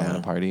else if I'm in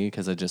a party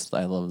because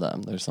I love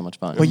them. They're so much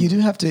fun. But you do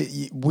have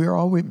to. We're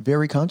all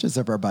very conscious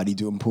of our body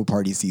doing pool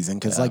party season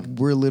because like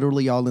we're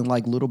literally all in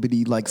like little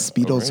bitty like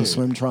Speedos or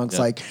swim trunks.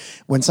 Like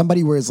when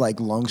somebody wears like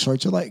long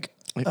shorts, you're like.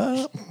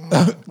 Are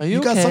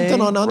you got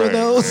something on under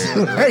those?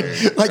 Right?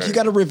 Like you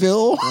got a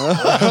reveal? You're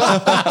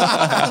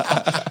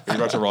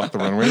about to rock the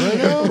runway right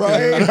now?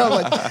 Right?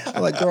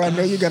 I'm like, girl, I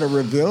know you got a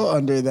reveal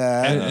under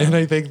that. And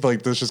I think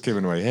like this just came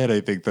into my head.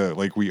 I think that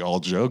like we all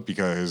joke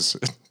because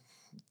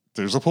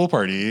there's a pool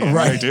party. And the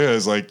idea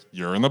is like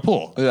you're in the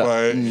pool. Yeah.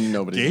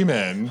 But gay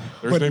men,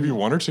 there's maybe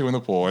one or two in the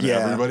pool, and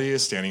everybody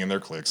is standing in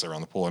their cliques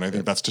around the pool. And I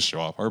think that's to show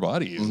off our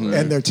bodies. Right?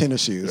 And their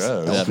tennis shoes.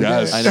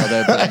 Yes. I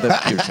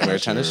know you can wear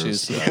tennis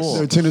shoes to the pool.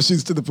 Their tennis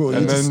shoes to the pool.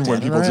 And then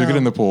when people do get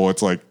in the pool,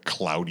 it's like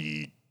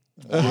cloudy.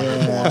 Yeah.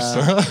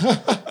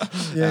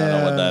 I don't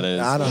know what that is.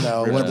 I don't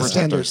know. What the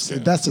standard?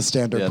 That's the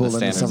standard pool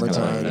in the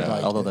summertime.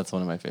 Although that's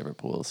one of my favorite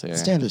pools here.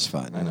 Standard's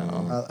fun. I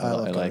know. I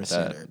like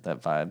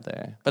that vibe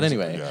there. But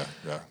anyway,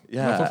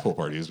 Enough pool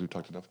parties. We've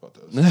talked enough about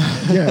those.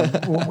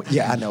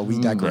 I know.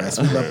 We digress.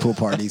 We love pool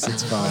parties.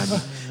 It's fun,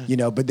 you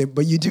know.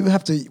 But you do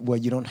have to. Well,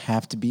 you don't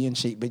have to be in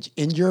shape, but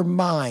in your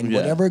mind,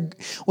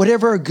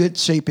 whatever a good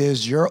shape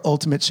is, your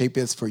ultimate shape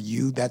is for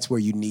you. That's where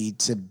you need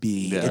to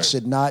be. Yeah. It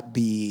should not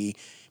be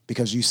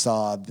because you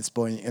saw this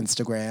boy on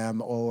Instagram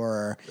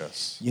or,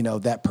 you know,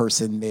 that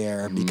person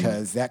there,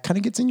 because that kind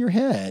of gets in your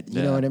head.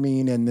 You know what I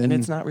mean? And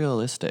it's not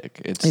realistic.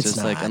 It's just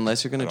not, like,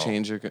 unless you're going to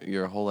change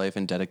your whole life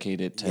and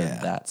dedicate it to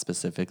that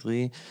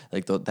specifically,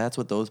 like that's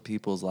what those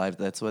people's lives,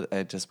 that's what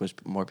I just wish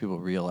more people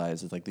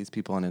realize is like these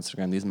people on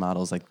Instagram, these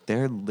models, like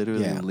they're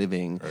literally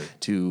living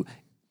to,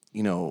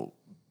 you know,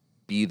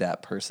 be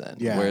that person.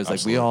 Yeah, Whereas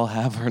like we all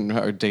have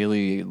our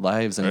daily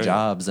lives and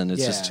jobs, and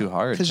it's just too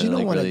hard to you don't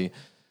like wanna, really.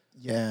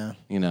 Yeah.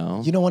 You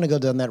know? You don't want to go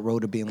down that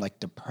road of being like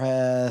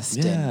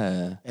depressed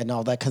and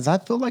all that. Because I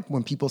feel like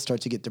when people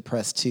start to get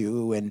depressed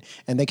too and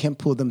they can't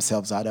pull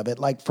themselves out of it.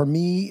 Like for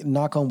me,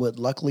 knock on wood,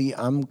 luckily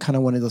I'm kind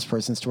of one of those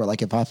persons to where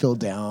like if I feel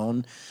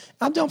down,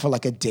 I'm down for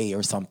like a day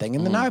or something.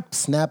 And then I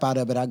snap out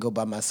of it. I go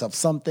buy myself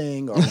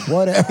something or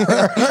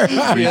whatever.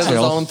 He has his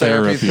own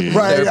therapy.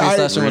 Right.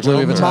 Session with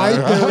Louis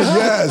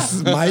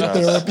Vuitton. My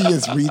therapy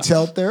is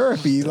retail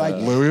therapy. Like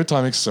Louis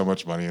Vuitton makes so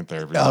much money in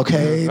therapy.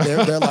 Okay.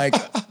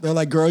 They're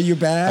like, girl, you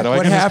bad. How do I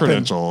what get happened? his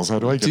credentials? How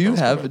do I get Do you those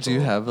have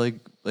credentials?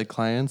 like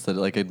clients that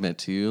like admit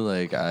to you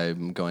like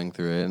I'm going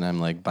through it and I'm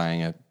like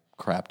buying a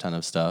crap ton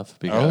of stuff?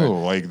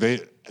 Like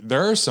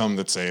there are some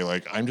that say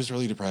like I'm just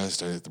really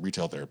depressed at the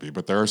retail therapy,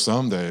 but there are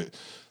some that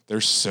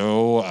they're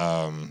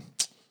so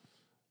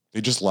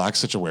they just lack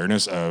such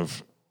awareness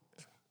of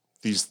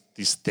these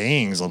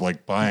things of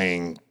like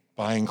buying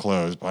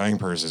clothes, buying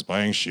purses,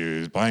 buying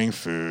shoes, buying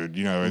food.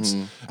 You know, it's.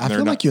 I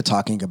feel like you're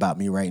talking about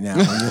me right now.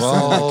 When you're saying,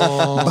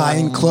 like,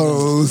 buying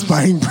clothes,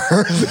 buying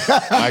purses.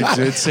 I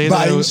did say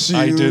that.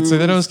 I did say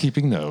that I was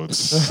keeping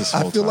notes. This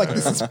I feel like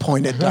this is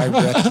pointed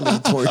directly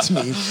towards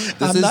me.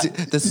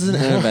 This is an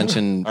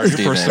intervention. Are you,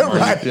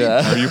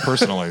 Yeah. Are you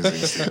personalizing,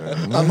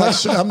 Stephen? I'm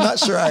not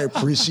sure I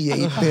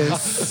appreciate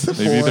this.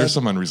 Maybe there's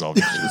some unresolved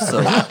issues.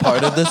 So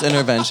part of this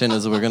intervention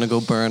is we're gonna go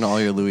burn all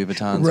your Louis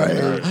Vuittons. Right.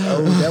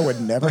 Oh, that would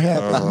never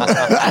happen.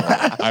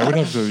 I would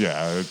have to,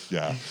 yeah.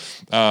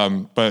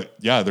 But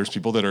yeah, there's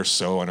people that are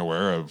so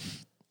unaware of,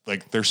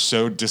 like, they're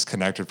so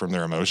disconnected from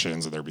their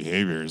emotions and their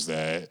behaviors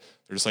that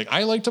they're just like,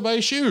 I like to buy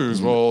shoes.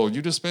 Mm-hmm. Well,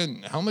 you just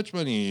spent how much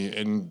money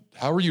and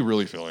how are you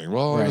really feeling?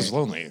 Well, I was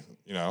lonely,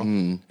 you know?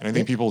 And I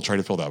think people try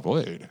to fill that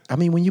void. I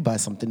mean, when you buy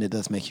something, it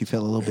does make you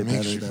feel a little bit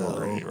better. Feel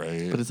great,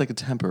 right? But it's like a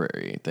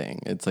temporary thing.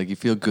 It's like you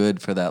feel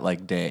good for that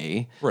like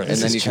day. Right. And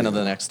then you kind of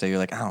the next day, you're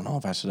like, I don't know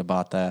if I should have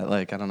bought that.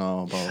 Like, I don't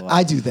know. Blah, blah, blah.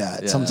 I do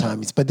that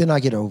sometimes, but then I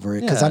get over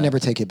it because I never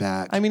take it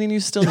back. I mean, and you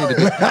still need to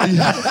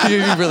be,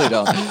 you really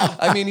don't.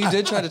 I mean, you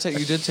did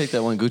take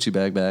that one Gucci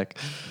bag back.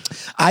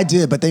 I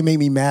did, but they made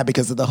me mad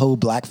because of the whole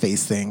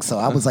blackface thing. So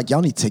I was like,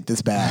 y'all need to take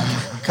this back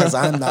because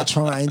I'm not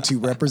trying to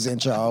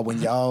represent y'all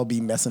when y'all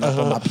be messing up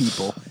on my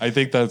people. I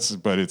think it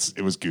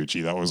was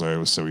Gucci. That was why it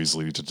was so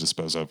easily to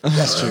dispose of.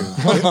 That's true.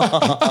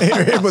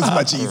 It was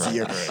much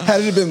easier. Right.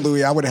 Had it been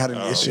Louis, I would have had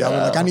an issue. Yeah. I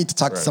was like, I need to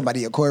talk to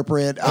somebody at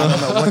corporate. I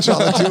don't know what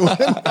y'all are doing.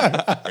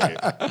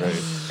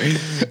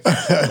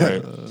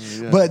 Right.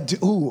 But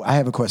I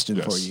have a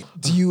question for you.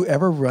 Do you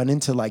ever run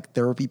into like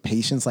therapy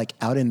patients like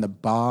out in the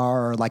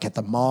bar or like at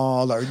the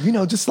mall or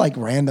just like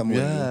randomly?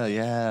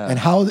 Yeah.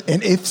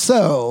 And if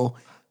so,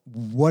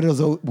 what are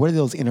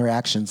those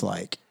interactions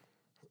like?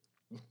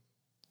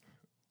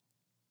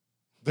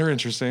 They're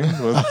interesting.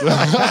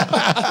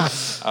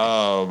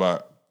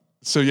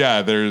 So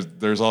yeah,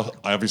 there's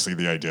obviously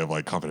the idea of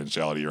like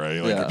confidentiality, right?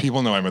 Like if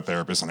people know I'm a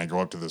therapist and I go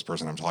up to this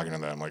person, I'm talking to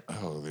them, I'm like,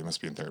 oh, they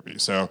must be in therapy.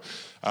 So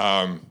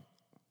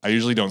I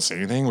usually don't say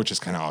anything, which is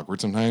kind of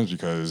awkward sometimes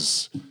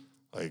because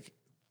like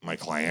my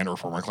client or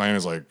former client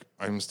is like,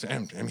 I'm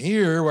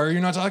here. Why are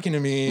you not talking to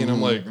me? And I'm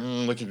like,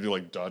 look at you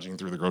like dodging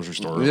through the grocery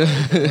store. But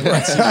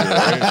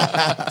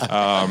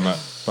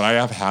I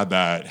have had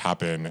that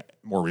happen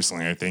more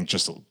recently. I think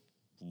just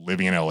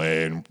living in LA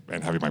and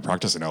having my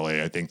practice in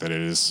LA, I think that it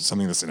is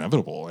something that's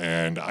inevitable.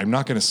 And I'm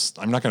not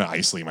gonna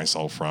isolate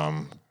myself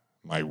from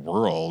my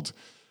world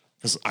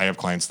because I have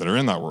clients that are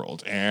in that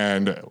world.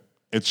 And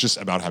it's just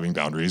about having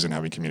boundaries and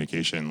having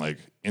communication, like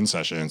in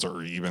sessions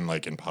or even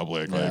like in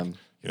public, and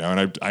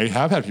I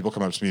have had people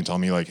come up to me and tell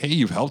me like, hey,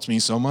 you've helped me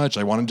so much.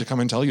 I wanted to come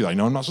and tell you. I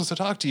know I'm not supposed to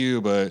talk to you,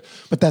 but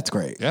that's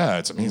great. Yeah,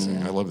 it's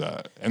amazing. I love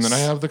that. And then I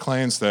have the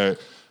clients that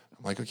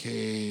I'm like,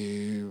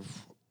 okay,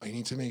 I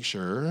need to make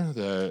sure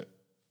that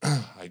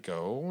I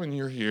go and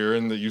you're here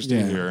and that you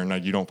stay here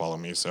and you don't follow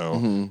me.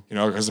 So,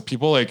 because the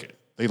people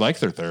they like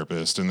their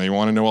therapist and they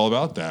want to know all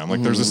about them.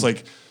 Like there's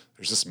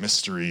this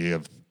mystery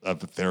of the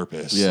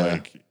therapist. Yeah.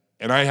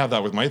 And I have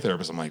that with my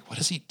therapist. I'm like, what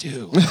does he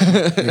do?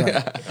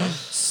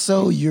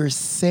 So you're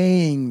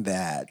saying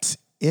that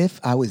if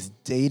I was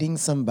dating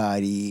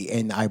somebody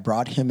and I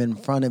brought him in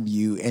front of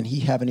you and he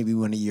happened to be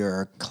one of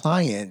your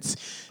clients,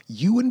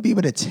 you wouldn't be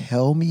able to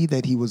tell me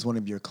that he was one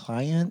of your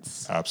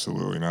clients?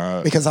 Absolutely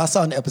not. Because I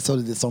saw an episode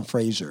of this on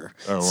Frasier.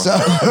 Oh, so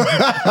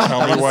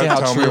tell me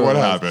what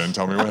happened.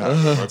 Tell me what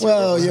happened.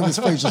 Well, it was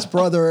Frasier's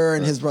brother,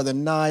 and his brother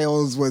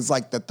Niles was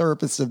like the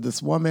therapist of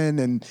this woman,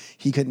 and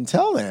he couldn't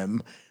tell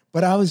him.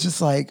 But I was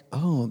just like,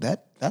 oh,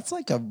 that's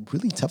like a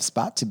really tough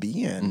spot to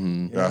be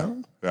in. You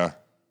know? Yeah.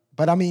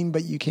 But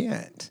you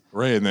can't.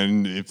 Right, and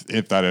then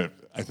if that,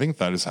 I think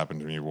that has happened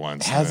to me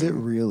once. Has it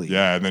really?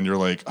 Yeah, and then you're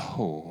like,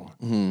 oh.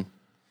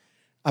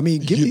 I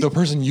mean, the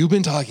person you've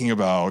been talking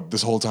about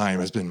this whole time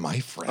has been my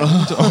friend.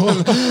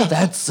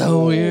 That's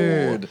so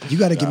weird. You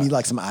got to give me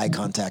like some eye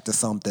contact or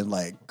something,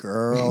 like,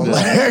 girl.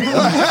 Like,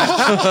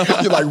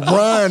 you're like,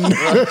 run.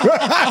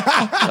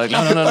 Like,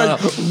 no.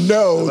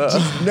 No,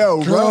 just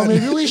no, Girl, run.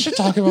 maybe we should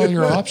talk about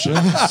your options.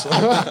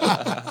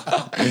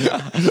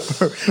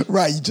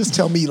 Right. You just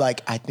tell me,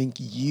 like, I think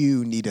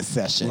you need a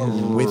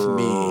session with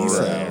me.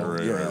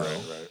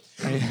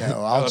 Right.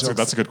 No,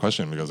 That's a good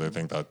question because I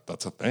think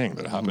that's a thing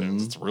that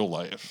happens. It's real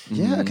life.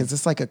 Yeah, because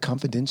it's like a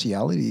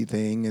confidentiality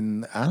thing,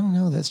 and I don't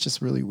know. That's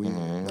just really weird.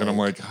 And I'm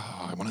like,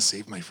 I want to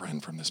save my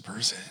friend from this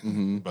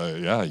person, but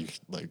yeah, you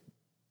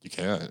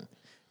can't.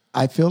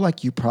 I feel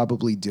like you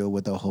probably deal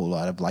with a whole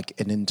lot of like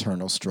an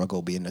internal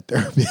struggle being a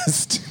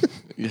therapist.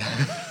 You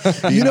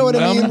know what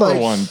I mean? Number Like,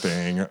 one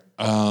thing,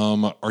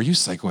 are you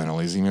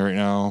psychoanalyzing me right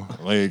now?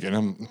 Like, and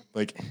I'm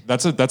like,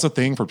 that's a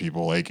thing for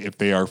people. Like, if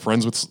they are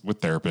friends with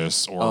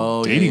therapists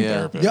or dating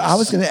therapists. yeah, I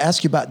was going to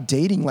ask you about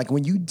dating. Like,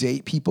 when you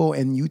date people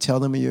and you tell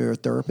them you're a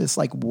therapist,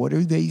 like, what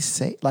do they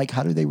say? Like,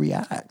 how do they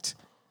react?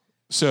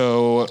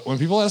 So when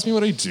people ask me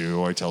what I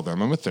do, I tell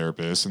them I'm a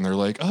therapist, and they're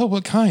like, "Oh,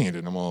 what kind?"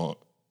 And I'm a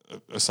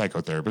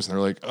psychotherapist, and they're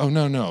like, "Oh,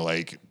 no,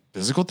 like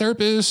physical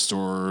therapist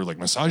or like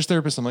massage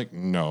therapist." I'm like,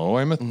 "No,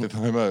 I'm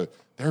a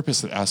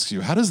therapist that asks you,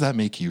 how does that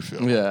make you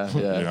feel? Yeah.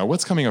 You know,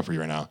 what's coming up for you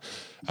right now?"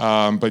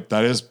 But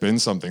that has been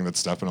something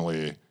that's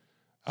definitely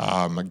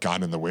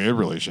gotten in the way of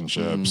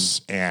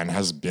relationships and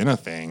has been a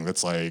thing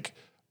that's like,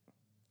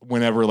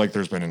 whenever like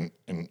there's been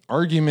an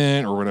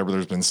argument or whenever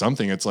there's been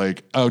something, it's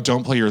like, "Oh,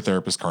 don't play your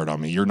therapist card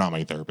on me. You're not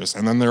my therapist."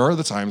 And then there are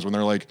the times when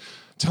they're like,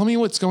 "Tell me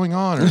what's going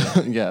on." Or,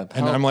 Yeah.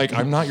 and I'm like,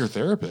 "I'm not your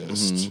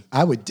therapist."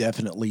 I would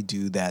definitely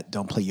do that.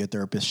 Don't play your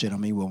therapist shit on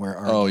me when we're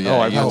arguing. Oh, yeah.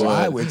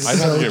 I would I'd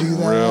have to get do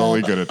that.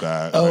 really good at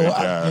that. Oh, Like,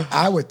 yeah.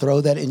 I would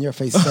throw that in your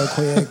face so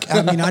quick.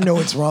 I mean, I know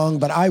it's wrong,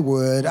 but I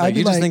would. I'd Like,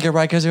 be you just think you're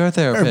right because you're a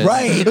therapist.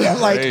 right.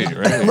 Like,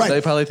 Right. right. They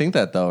probably think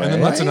that though, right?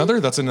 And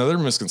then that's another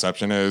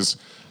misconception is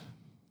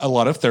a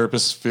lot of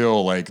therapists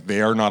feel like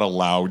they are not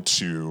allowed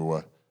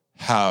to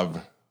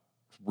have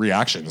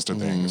reactions to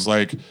things.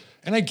 Like,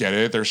 and I get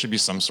it. There should be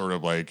some sort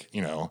of like,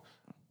 you know,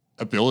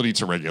 ability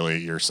to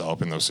regulate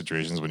yourself in those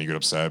situations when you get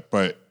upset.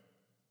 But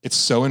it's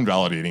so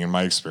invalidating in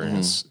my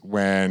experience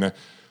when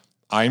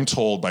I'm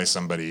told by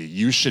somebody,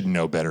 "You should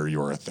know better.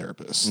 You're a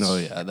therapist." Oh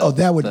yeah.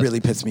 That would really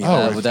piss me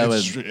off.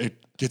 It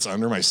gets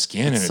under my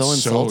skin, and so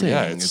it's insulting.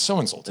 it's so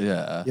insulting.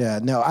 Yeah. Yeah,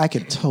 no, I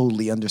could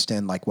totally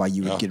understand like why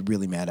you would get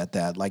really mad at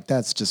that. Like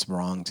that's just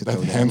wrong to throw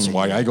that. Hence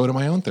why I go to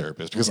my own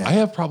therapist because I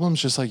have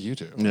problems just like you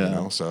do. You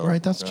know? So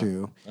Right, that's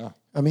true.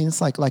 I mean,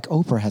 it's like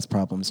Oprah has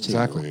problems too.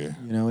 Exactly. You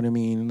know what I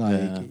mean?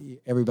 Like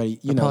everybody,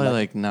 you know, Probably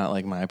like not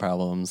like my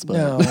problems, but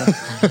no.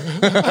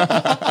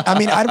 I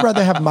mean, I'd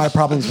rather have my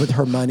problems with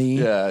her money.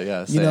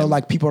 yeah. You know, same.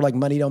 like people are like,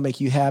 money don't make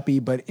you happy,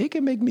 but it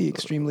can make me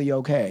extremely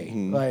okay.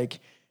 Like,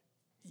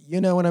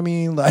 you know what I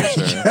mean? Like,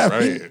 I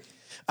mean, right.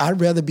 I'd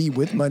rather be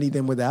with money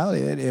than without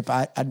it if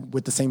I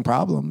with the same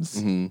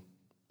problems.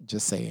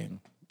 Just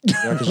saying.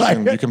 Yeah, because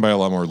you can buy a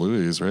lot more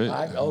Louis, right?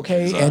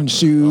 Okay, Exactly. and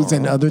shoes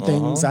and other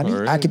things. I all I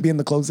right. could be in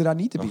the clothes that I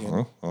need to be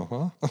in.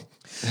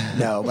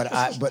 No, but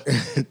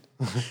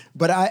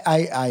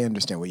I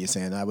understand what you're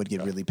saying. I would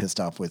get really pissed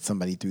off with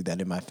somebody threw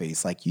that in my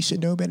face. Like, you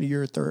should know better.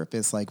 You're a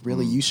therapist. Like,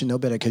 really, you should know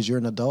better because you're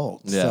an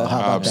adult. So Yeah, how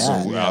about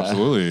that?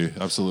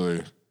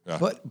 Absolutely. Yeah.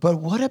 But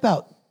what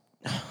about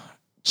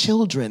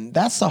children?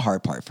 That's the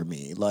hard part for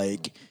me.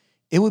 Like,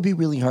 it would be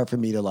really hard for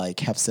me to like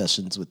have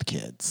sessions with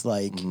kids.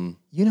 Like, you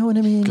know what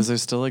I mean? because they're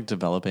still like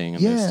developing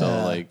and they're still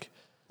Yeah.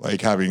 Like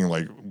having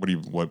like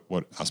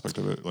what aspect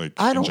of it like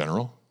I in don't-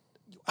 general?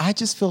 I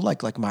just feel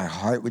like my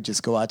heart would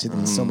just go out to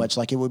them so much.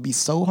 Like, it would be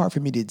so hard for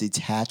me to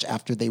detach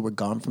after they were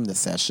gone from the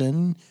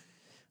session.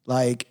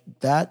 Like,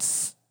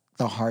 that's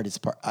the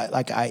hardest part.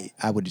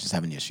 I would just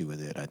have an issue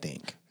with it, I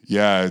think.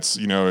 Yeah,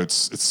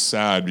 it's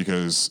sad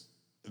because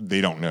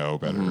they don't know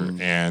better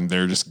and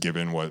they're just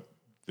given what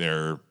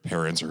their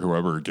parents or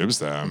whoever gives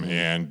them,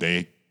 and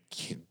they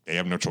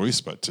have no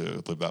choice but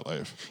to live that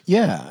life.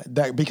 Yeah,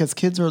 because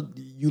kids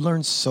you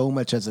learn so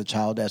much as a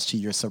child as to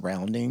your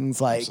surroundings.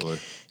 Like, Absolutely.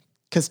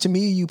 because to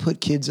me, you put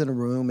kids in a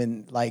room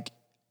and like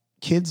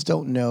kids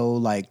don't know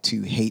like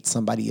to hate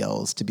somebody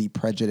else, to be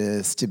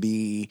prejudiced,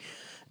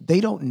 they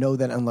don't know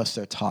that unless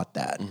they're taught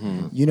that.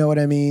 You know what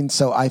I mean?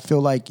 So I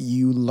feel like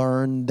you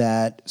learn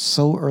that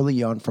so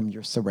early on from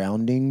your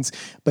surroundings,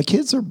 but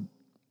kids are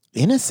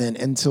innocent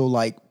until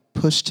like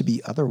pushed to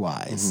be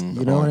otherwise.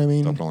 You know what I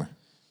mean? Definitely.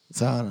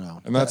 So I don't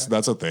know. And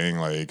that's a thing.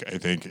 Like, I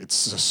think it's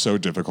so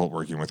difficult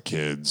working with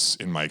kids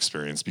in my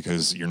experience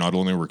because you're not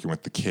only working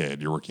with the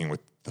kid, you're working with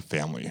the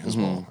family as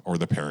well, or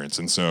the parents.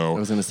 And so I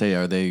was gonna say,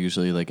 are they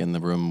usually like in the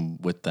room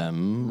with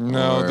them?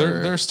 no, or-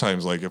 there's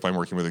times like if I'm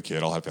working with a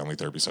kid, I'll have family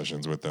therapy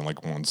sessions with them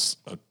like once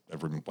a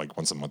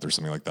month or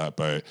something like that.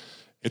 But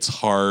it's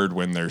hard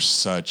when there's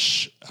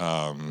such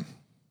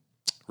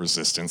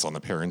resistance on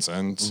the parents'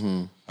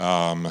 end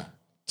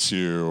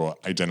to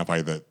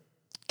identify that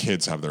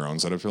kids have their own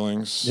set of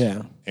feelings.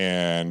 Yeah.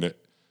 And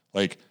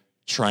like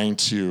trying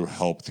to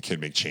help the kid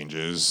make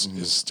changes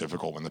is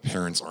difficult when the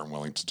parents aren't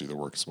willing to do the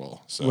work as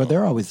well. So Well,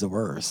 they're always the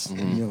worst.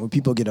 You know, when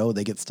people get old,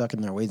 they get stuck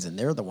in their ways, and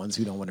they're the ones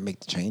who don't want to make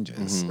the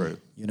changes. Right.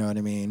 You know what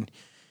I mean?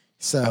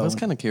 So I was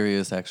kind of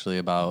curious actually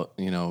about,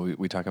 you know,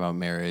 we talk about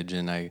marriage,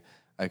 and I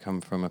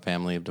come from a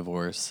family of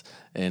divorce,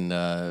 and,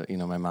 you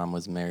know, my mom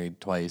was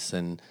married twice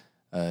and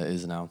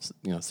is now,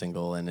 you know,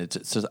 single. And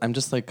it's just, I'm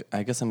just like,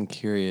 I guess I'm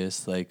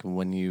curious, like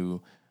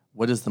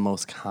what is the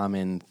most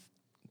common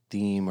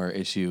theme or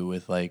issue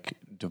with like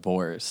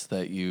divorce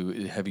that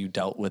you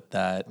dealt with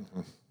that,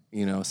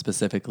 you know,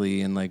 specifically,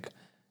 and like,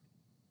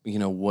 you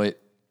know, what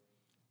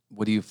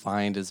do you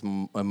find is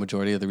a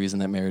majority of the reason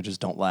that marriages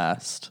don't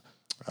last?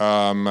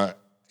 I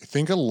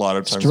think a lot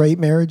of times straight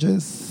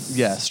marriages.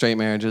 Yeah, straight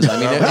marriges.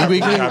 I mean, we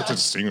have to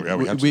distinguish. Yeah,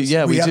 we have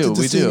to we have to do.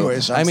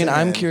 distinguish, I mean,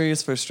 I'm saying.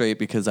 curious for straight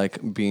because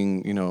like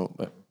being, you know,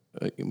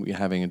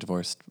 having a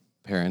divorced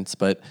parents,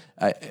 but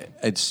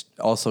it's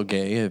also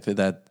gay if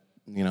that,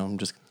 you know, I'm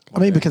just. I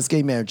mean, because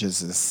gay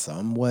marriages is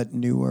somewhat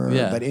newer.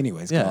 Yeah. But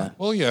anyways, go Yeah. on.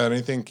 Well, yeah, and I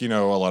think, you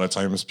know, a lot of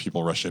times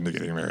people rush into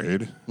getting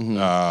married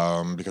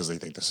because they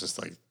think this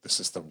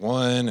is the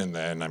one, and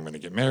then I'm going to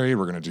get married.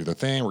 We're going to do the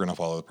thing. We're going to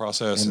follow the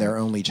process. And their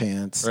only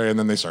chance. Right, and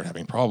then they start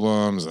having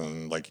problems,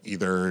 and like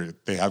either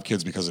they have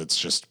kids because it's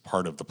just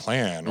part of the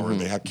plan, or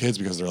they have kids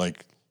because they're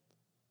like,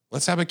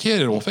 let's have a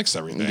kid and we'll fix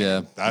everything.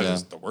 Yeah, That yeah.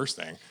 is the worst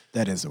thing.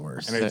 That is the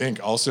worst. And I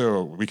think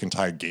also we can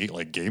tie gay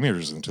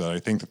marriages into that. I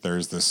think that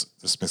there's this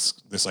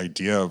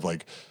idea of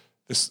like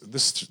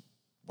this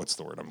what's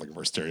the word I'm looking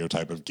for?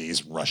 Stereotype of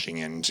gays rushing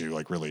into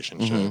like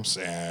relationships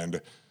and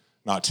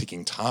not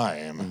taking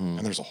time. And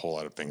there's a whole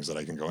lot of things that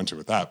I can go into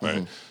with that,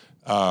 but.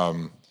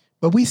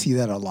 But we see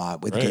that a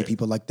lot with gay Right.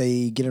 people. Like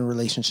they get in a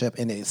relationship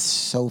and it's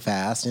so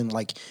fast, and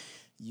like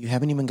you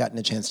haven't even gotten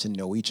a chance to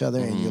know each other,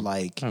 and you're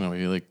like, I don't know.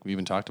 We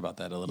even talked about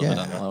that a little bit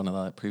on one of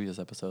the previous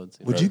episodes.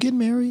 You know? would you get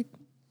married,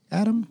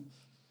 Adam?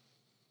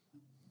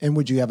 And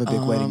would you have a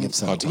big wedding if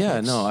so? hot Yeah,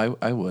 topics. no,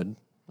 I would.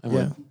 I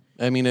would.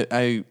 I mean,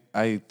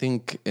 I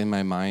think in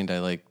my mind, I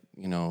like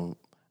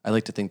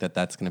to think that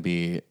that's going to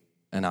be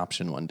an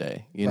option one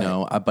day, you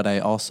know, but I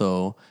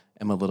also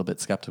am a little bit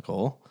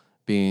skeptical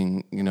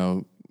being, you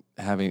know,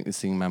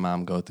 seeing my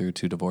mom go through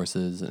 2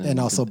 divorces And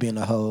also being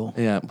a hoe.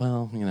 yeah,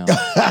 well, you know,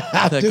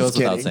 that goes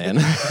without saying.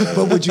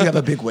 But would you have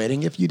a big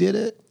wedding if you did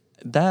it?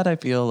 That I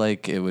feel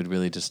like it would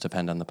really just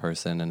depend on the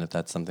person and if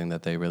that's something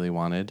that they really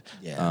wanted.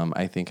 Yeah.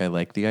 I think I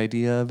like the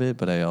idea of it,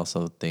 but I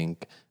also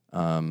think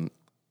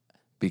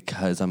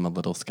because I'm a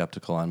little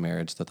skeptical on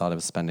marriage, the thought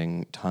of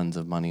spending tons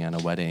of money on a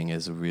wedding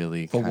is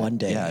really For one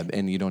day. Yeah,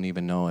 and you don't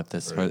even know if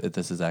this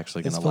is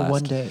actually going It's to for last.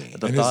 one day.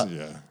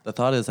 The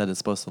thought is that it's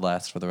supposed to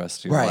last for the rest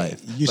of your Right.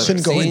 life. You But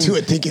shouldn't go into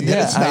it thinking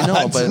that it's I know,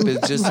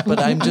 not. but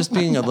I'm just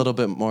being a little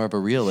bit more of a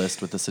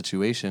realist with the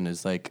situation.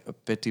 Is like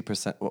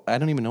 50%. Well, I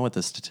don't even know what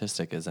the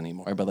statistic is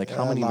anymore. But like,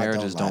 how many lot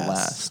marriages don't don't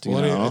last. last? You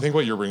Well, know? I think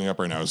what you're bringing up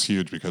right now is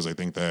huge because I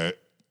think that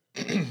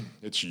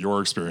it's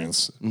your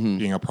experience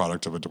being a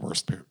product of a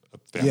divorced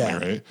family, Yeah.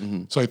 right?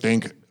 So I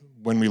think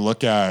when we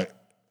look at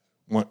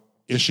what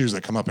issues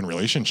that come up in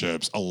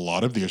relationships, a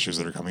lot of the issues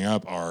that are coming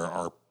up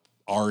are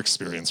our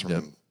experience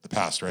from the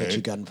past, right? That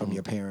you gotten from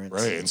your parents.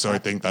 Right. And so I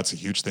think that's a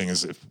huge thing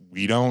is if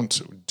we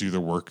don't do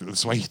the work,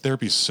 that's why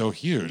therapy is so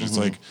huge. It's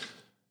like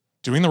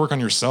doing the work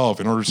on yourself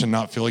in order to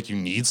not feel like you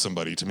need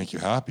somebody to make you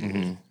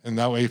happy. And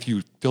that way, if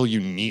you feel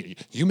you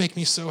make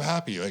me so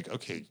happy, like,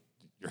 okay,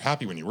 you're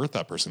happy when you're with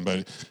that person.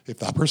 But if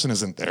that person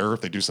isn't there,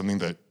 if they do something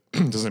that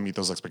doesn't meet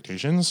those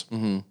expectations,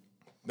 then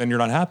you're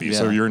not happy.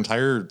 So your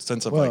entire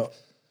sense of right?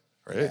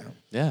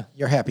 Yeah.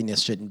 Your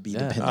happiness shouldn't be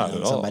dependent not on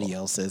at all. somebody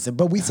else's.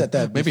 But we said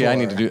that Maybe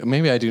before.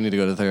 Maybe I do need to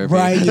go to therapy.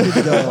 Right, you need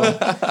to go.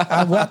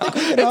 I think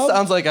we can It all,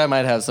 sounds like I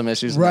might have some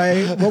issues.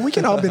 right. Well, we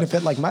can all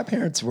benefit. Like my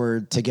parents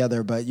were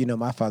together, but you know,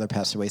 my father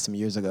passed away some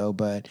years ago.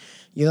 But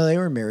you know, they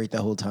were married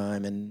the whole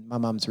time, and my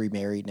mom's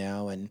remarried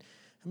now. And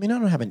I mean, I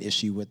don't have an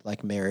issue with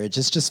like marriage.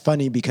 It's just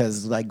funny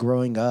because like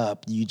growing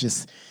up, you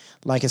just.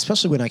 Like,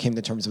 especially when I came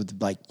to terms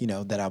with, like, you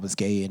know, that I was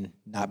gay and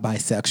not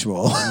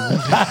bisexual.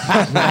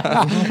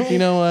 You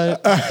know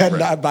what?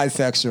 Not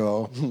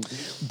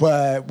bisexual.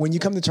 But when you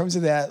come to terms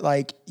with that,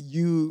 like,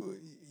 you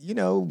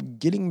know,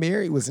 getting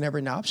married was never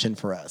an option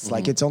for us.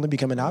 Like, it's only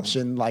become an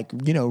option, like,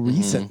 you know,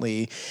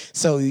 recently.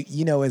 So,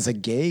 you know, as a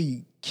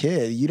gay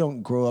kid, you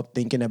don't grow up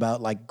thinking about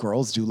like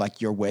girls do,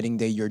 like your wedding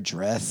day, your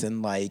dress,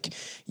 and like,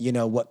 you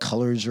know, what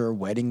colors your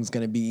wedding's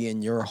gonna be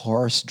and your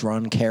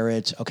horse-drawn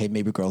carriage. Okay,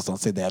 maybe girls don't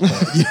say that, but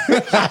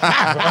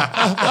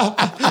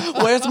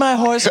Where's my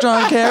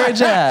horse-drawn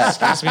carriage at?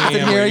 Excuse me, Is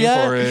it I'm here waiting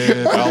yet? for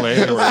it. Ballet,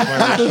 where's my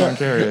restaurant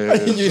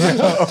carriage? you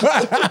know,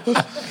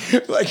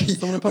 like, I'm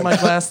gonna put my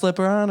glass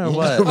slipper on or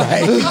what?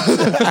 right?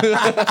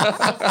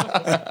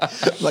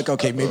 Like,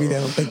 okay, maybe they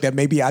don't think that.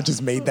 Maybe I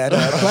just made that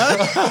up.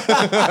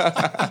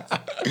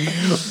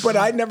 But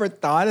I never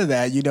thought of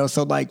that, you know.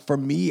 So, like, for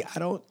me,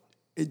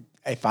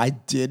 if I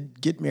did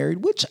get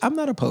married, which I'm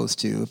not opposed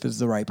to, if it's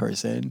the right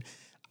person,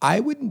 I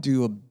wouldn't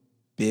do a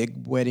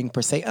big wedding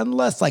per se,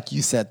 unless, like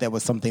you said, that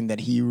was something that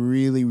he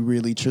really,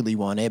 really, truly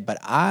wanted. But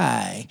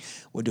I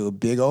would do a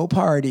big old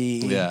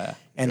party. Yeah.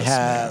 And Yes,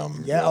 have,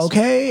 ma'am. yeah, Yes,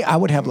 okay. I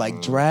would have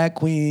like drag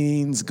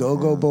queens,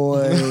 go-go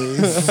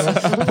boys,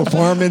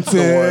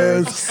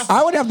 performances.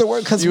 I would have the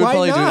work because You would why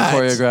probably not?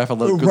 choreograph a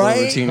little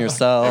routine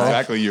yourself.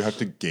 Exactly. You have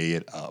to gay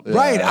it up.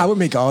 Right. I would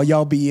make all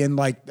y'all be in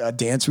like a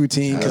dance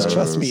routine because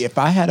trust me, if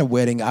I had a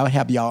wedding, I would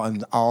have y'all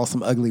in all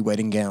some ugly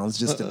wedding gowns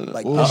just to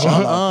like push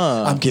y'all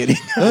up. I'm kidding.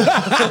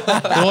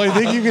 Well, I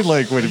think you could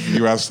like when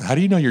you ask, how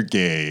do you know you're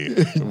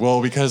gay?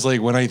 Well, because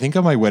like when I think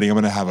of my wedding, I'm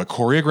going to have a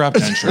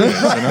choreographed entrance.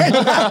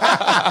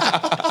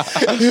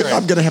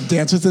 I'm gonna have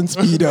dancers in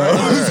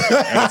speedos.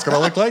 And it's going to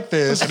look like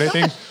this. And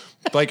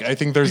I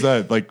think there's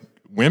that like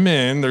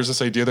women, there's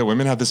this idea that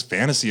women have this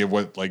fantasy of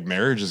what like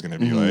marriage is going to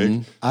be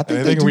like. I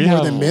think they do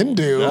more than men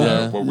do.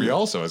 Yeah. Well, we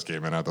also as gay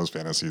men have those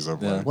fantasies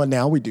of like, Well,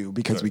 now we do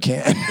because we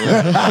can.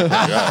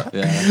 yeah.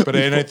 But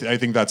and I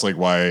think that's like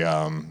why,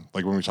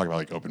 like when we talk about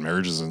like open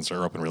marriages and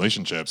or open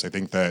relationships, I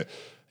think that,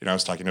 I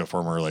was talking to a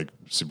former like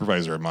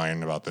supervisor of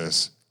mine about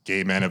this.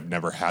 Gay men have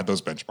never had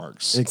those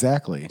benchmarks.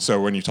 Exactly.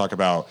 So when you talk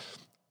about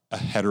a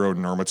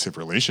heteronormative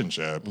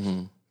relationship,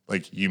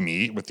 like you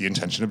meet with the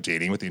intention of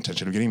dating, with the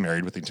intention of getting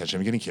married, with the intention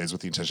of getting kids,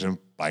 with the intention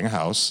of buying a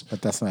house.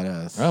 But that's not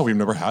us. Oh, we've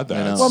never had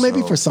that. Well,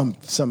 maybe for some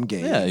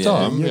gays. Yeah, yeah.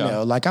 Some, You yeah.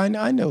 know, like I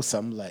know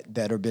some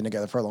that have been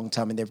together for a long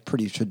time and they're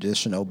pretty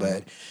traditional,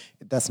 but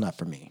that's not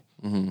for me.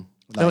 No,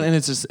 and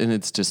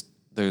it's just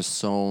there's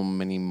so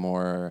many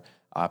more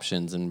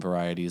options and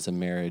varieties of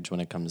marriage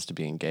when it comes to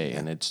being gay,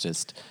 and it's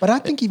just. But I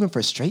think even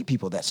for straight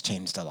people, that's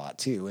changed a lot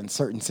too in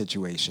certain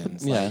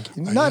situations. Yeah.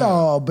 Like, not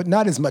all, but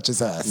not as much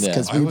as us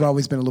because we've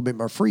always been a little bit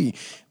more free.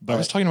 I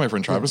was talking to my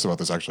friend Travis about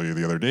this actually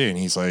the other day, and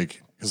he's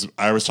like, because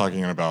I was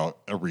talking about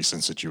a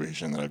recent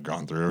situation that I've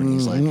gone through, and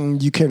he's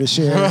like, You care to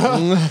share?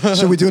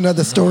 Should we do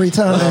another story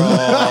time?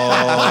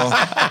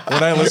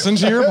 when I listened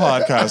to your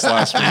podcast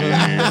last week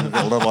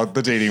about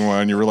the dating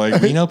one, you were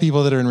like, we know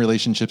people that are in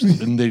relationships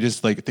and they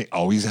just like, they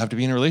always have to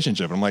be in a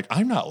relationship. And I'm like,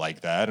 I'm not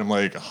like that. I'm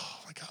like, oh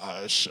my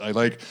gosh, I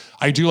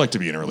do like to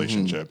be in a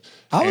relationship.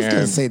 I was going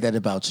to say that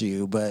about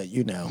you, but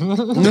you know. We've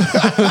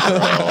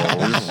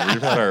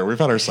had our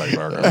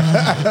sidebar.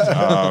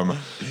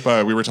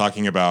 But we were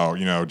talking about,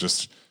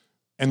 just,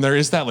 and there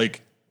is that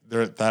like,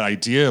 that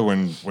idea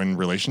when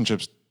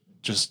relationships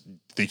just,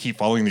 they keep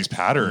following these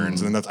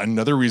patterns. And that's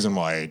another reason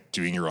why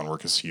doing your own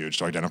work is huge,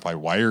 to identify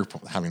why you're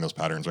having those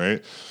patterns,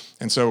 right?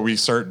 And so we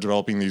start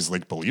developing these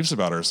like beliefs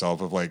about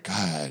ourselves of like,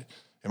 God,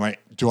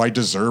 do I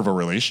deserve a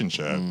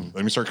relationship?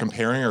 Let me start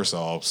comparing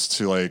ourselves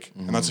to like,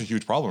 and that's a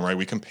huge problem, right?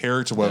 We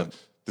compare to what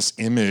this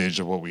image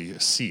of what we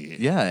see.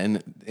 Yeah,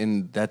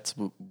 and that's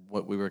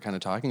what we were kind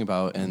of talking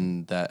about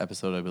in that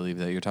episode, I believe,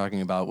 that you're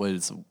talking about,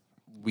 was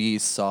we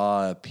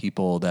saw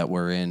people that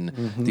were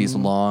in these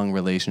long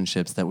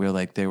relationships that we were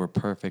like, they were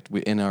perfect.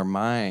 In our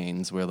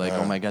minds, we're like,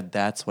 oh my God,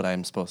 that's what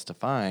I'm supposed to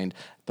find.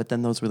 But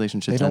then those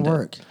relationships They don't ended,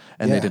 work.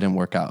 and they didn't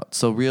work out.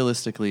 So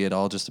realistically, it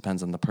all just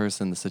depends on the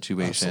person, the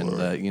situation,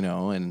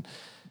 and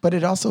But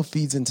it also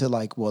feeds into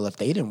like, well, if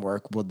they didn't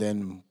work, well,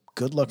 then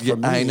good luck for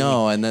me. I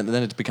know, and then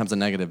it becomes a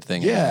negative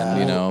thing. Yeah.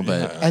 Again,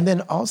 but And then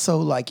also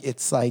like,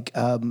 it's like,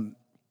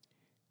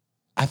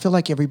 I feel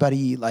like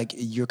everybody, like,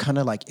 you're kind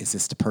of like, is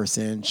this the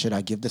person? Should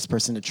I give this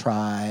person a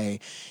try?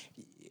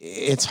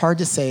 It's hard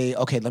to say,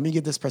 okay, let me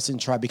give this person a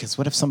try, because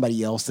what if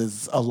somebody else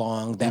is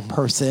along that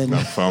person?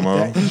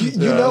 FOMO.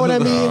 You know what I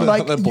mean?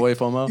 Like the boy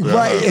FOMO.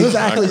 Right,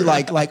 exactly.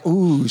 Like,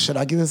 ooh, should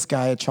I give this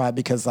guy a try?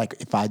 Because like,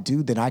 if I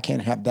do, then I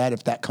can't have that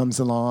if that comes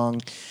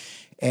along.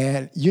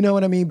 And you know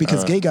what I mean?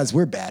 Because gay guys,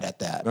 we're bad at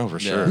that. Oh, for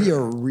sure. We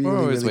are really, We're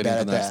always really waiting bad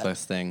for at the next that.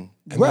 best thing.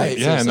 Right.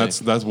 Yeah, and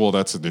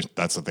Seriously.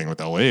 that's the thing with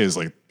LA is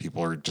like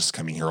people are just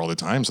coming here all the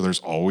time, so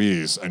there's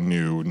always a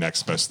new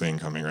next best thing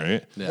coming,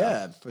 right?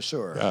 Yeah, for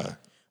sure. Yeah.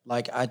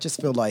 Like, I just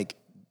feel like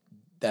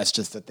that's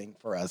just a thing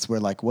for us. We're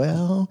like,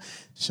 well,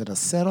 should I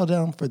settle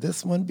down for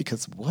this one?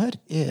 Because what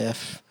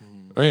if?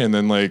 Right, and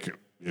then like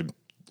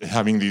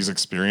having these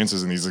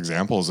experiences and these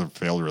examples of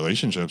failed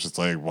relationships, it's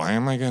like, why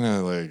am I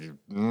gonna like,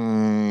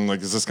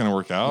 is this gonna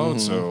work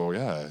out? So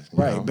yeah,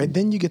 Right. But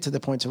then you get to the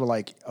point where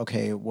like,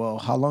 okay, well,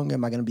 how long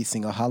am I going to be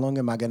single? How long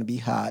am I going to be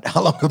hot?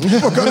 How long are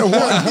people going to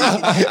want me?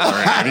 All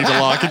right, I need to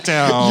lock it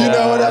down. You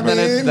know what I And then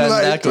mean? then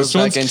Like- that goes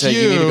This back one's into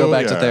you need to go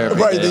back to cute.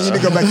 therapy. Right, then you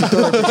need to go back to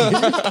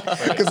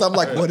therapy. Because I'm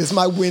like, what is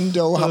my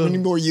window? How many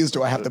more years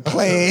do I have to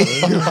play?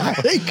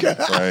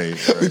 Right.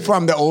 Before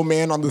I'm the old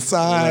man on the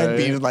side,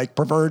 being like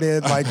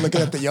perverted, like looking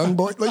at the young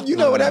boy. Like, you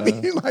know what I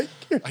mean? Like,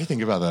 I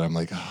think about that. I'm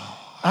like, oh,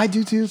 I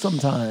do too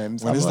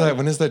sometimes. when I'm is like, that?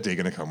 When is that day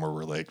gonna come where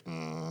we're like,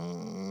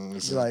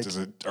 Like-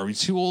 are we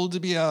too old to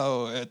be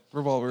out at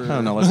Revolver? I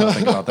don't know. Let's not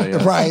think about that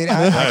yet. Right.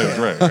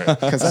 Right.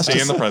 that's Stay in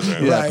just- the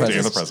present. Right. Stay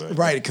in the present.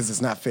 Right, because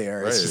it's not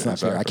fair. It's Right, just not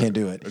fair. I exactly. can't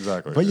do it.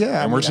 Exactly. But yeah, and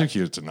I we're mean, too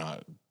cute to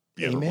not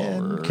be at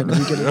Amen. Revolver. Can we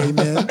get an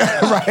amen?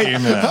 Right.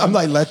 Amen. I'm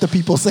like, let the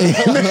people say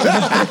amen.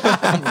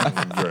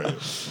 Right.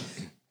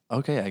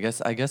 Okay,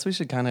 I guess we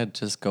should kind of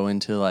just go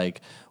into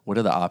like what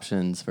are the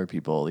options for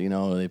people.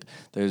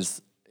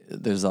 There's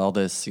all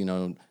this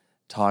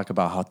talk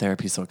about how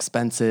therapy is so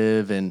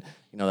expensive and,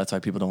 that's why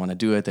people don't want to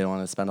do it. They don't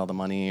want to spend all the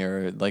money,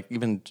 or like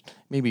even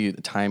maybe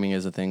timing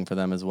is a thing for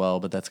them as well,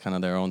 but that's kind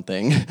of their own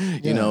thing,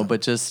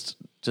 but just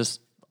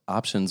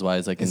options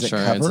wise, like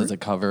insurance, is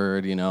it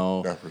covered?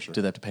 Yeah, for sure.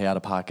 Do they have to pay out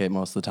of pocket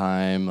most of the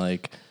time?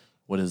 Like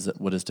what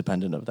is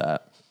dependent of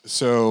that?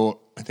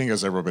 So I think,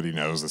 as everybody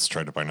knows that's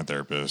tried to find a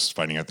therapist,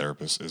 finding a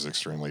therapist is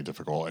extremely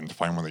difficult, and to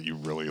find one that you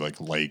really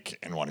like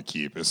and want to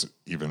keep is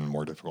even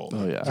more difficult.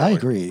 Oh yeah, I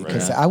agree,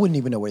 because I wouldn't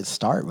even know where to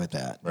start with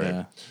that. Right.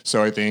 Yeah.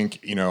 So I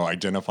think,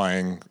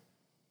 identifying,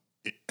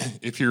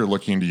 if you're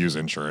looking to use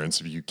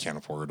insurance, if you can't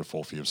afford a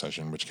full fee of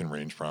session, which can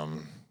range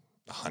from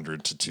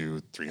 $100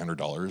 to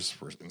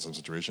 $300 in some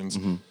situations,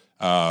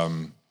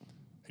 and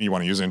you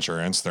want to use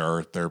insurance, there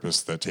are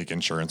therapists that take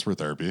insurance for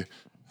therapy.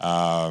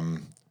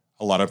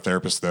 A lot of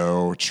therapists,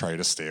 though, try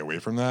to stay away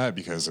from that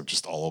because of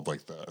just all of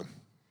the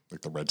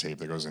red tape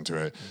that goes into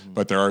it.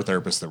 But there are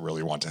therapists that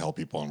really want to help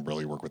people and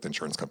really work with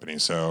insurance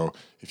companies. So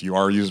if you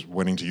are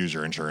wanting to use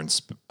your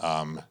insurance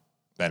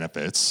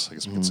benefits, I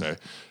guess we could say,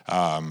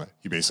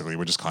 you basically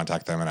would just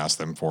contact them and ask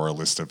them for a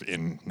list of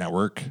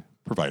in-network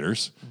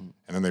providers.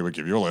 And then they would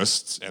give you a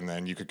list, and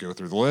then you could go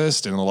through the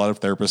list. And a lot of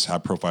therapists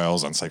have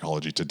profiles on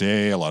Psychology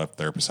Today. A lot of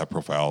therapists have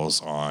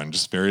profiles on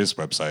just various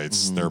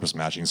websites, therapist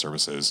matching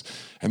services.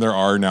 And there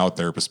are now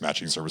therapist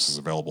matching services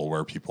available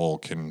where people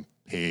can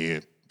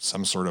pay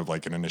some sort of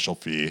like an initial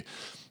fee,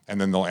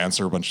 and then they'll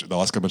answer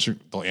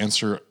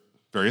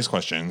various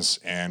questions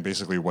and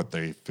basically what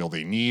they feel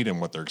they need and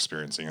what they're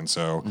experiencing. And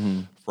so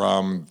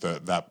from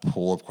that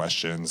pool of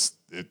questions,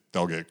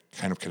 they'll get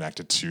kind of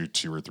connected to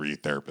 2 or 3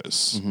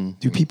 therapists.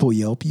 Do people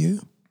Yelp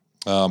you?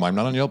 I'm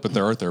not on Yelp, but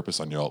there are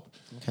therapists on Yelp.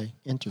 Okay,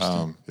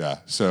 interesting. Yeah.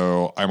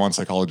 So I'm on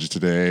Psychology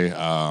Today.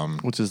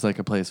 Which is like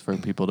a place for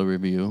people to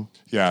review.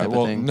 Yeah.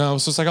 Well, no.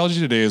 So Psychology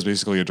Today is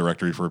basically a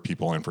directory for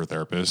people and for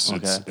therapists.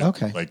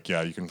 Okay.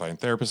 You can find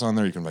therapists on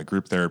there. You can find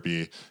group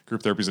therapy.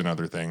 Group therapy is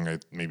another thing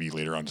maybe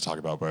later on to talk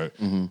about. But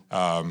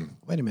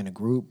Wait a minute,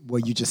 group? Well,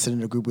 you just sit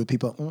in a group with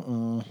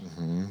people?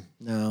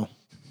 No.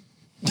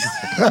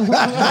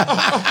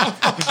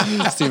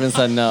 Steven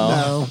said no.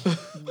 No.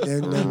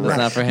 That's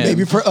not for him.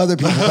 Maybe for other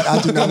people, but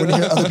I do not want to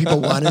hear other people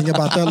whining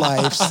about their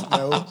lives.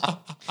 No.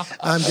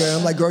 I'm good.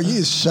 I'm like, girl, you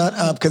just shut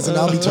up, because then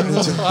I'll be turning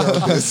into a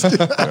therapist.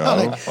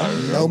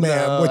 No,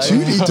 ma'am. What you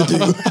need to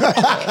do.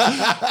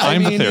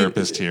 I'm a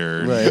therapist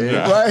here. Right.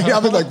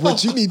 I'll be like,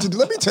 what you need to do.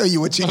 Let me tell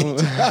you what you need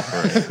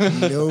to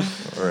do. Nope.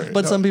 Right.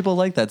 But some people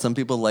like that. Some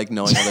people like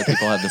knowing other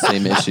people have the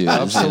same issues.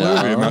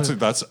 Absolutely. And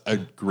that's a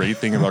great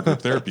thing about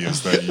group therapy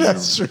is that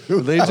That's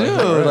true. They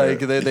do. Like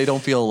they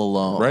don't feel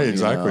alone. Right,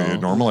 exactly. It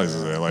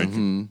normalizes it. Like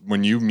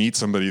when you meet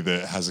somebody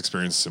that has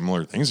experienced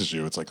similar things as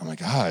you, it's like, oh my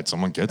God,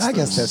 someone gets I this.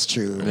 guess that's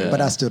true.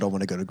 But I still don't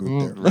want to go to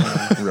group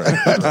therapy. Right.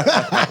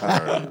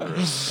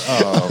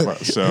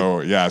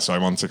 So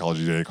I'm on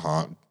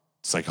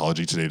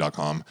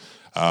psychologytoday.com.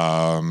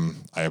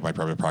 I have my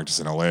private practice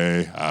in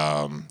LA.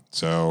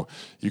 So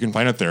you can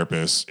find a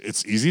therapist.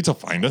 It's easy to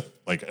find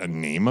a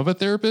name of a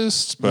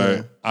therapist,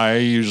 but I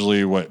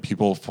usually, what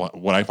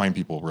I find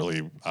people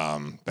really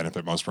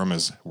benefit most from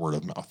is word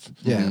of mouth.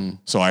 Yeah.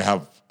 So I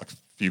have a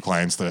few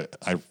clients that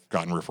I've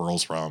gotten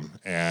referrals from,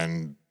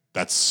 and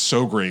that's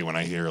so great when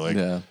I hear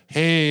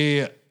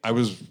hey, I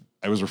was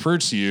referred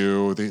to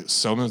you.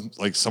 Someone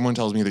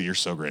tells me that you're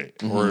so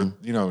great, or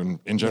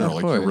in general,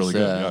 you're really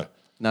good. Yeah.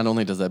 Not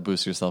only does that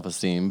boost your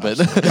self-esteem, but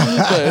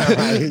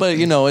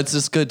it's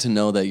just good to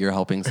know that you're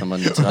helping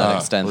someone to that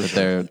extent that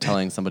they're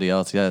telling somebody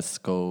else, yes,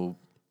 go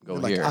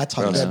here. I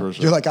talked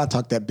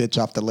that bitch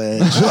off the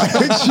ledge.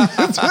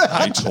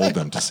 I told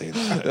them to say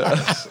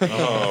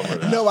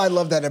that. No, I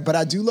love that. But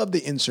I do love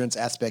the insurance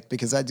aspect,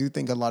 because I do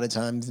think a lot of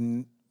times,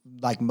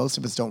 most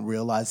of us don't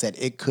realize that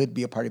it could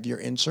be a part of your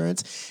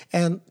insurance.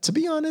 And to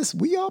be honest,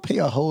 we all pay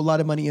a whole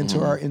lot of money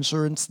into our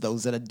insurance,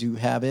 those that do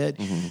have it.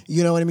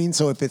 You know what I mean?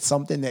 So if it's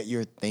something that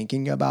you're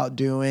thinking about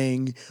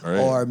doing,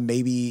 or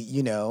maybe, see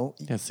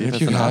if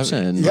it's an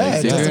option.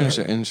 Yeah, see if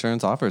your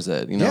insurance offers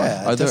it.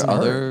 Are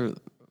there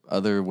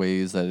other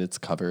ways that it's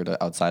covered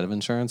outside of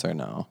insurance, or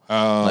no?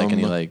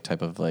 Any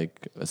type of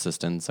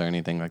assistance or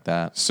anything like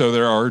that? So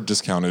there are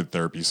discounted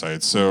therapy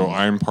sites. So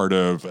I'm part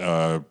of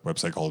a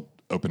website called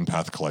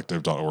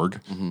openpathcollective.org.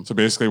 So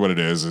basically what it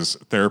is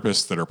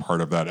therapists that are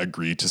part of that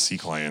agree to see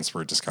clients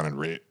for a discounted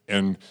rate.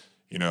 And,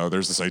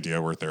 there's this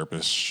idea where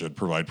therapists should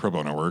provide pro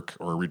bono work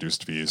or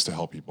reduced fees to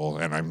help people.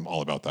 And I'm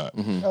all about that.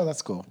 Oh,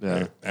 that's cool. Yeah.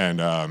 Right? And,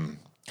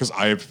 cause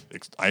I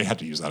had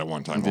to use that at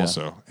one time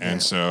also. And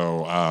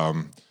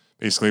so,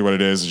 basically what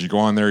it is you go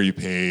on there, you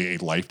pay a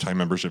lifetime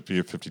membership fee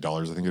of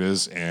 $50, I think it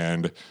is.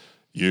 And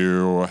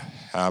you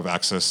have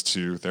access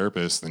to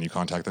therapists, then you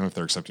contact them if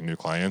they're accepting new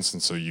clients,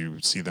 and so you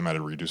see them at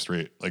a reduced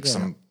rate.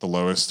 The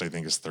lowest I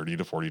think is $30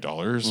 to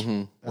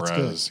 $40,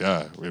 whereas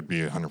it would be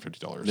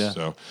 $150. Yeah.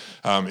 So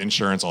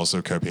insurance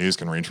also copays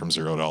can range from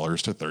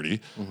 $0 to $30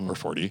 or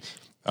 $40.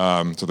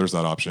 So there's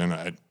that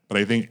option. But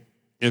I think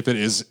if it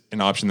is an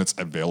option that's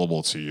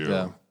available to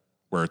you,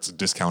 where it's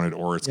discounted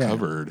or it's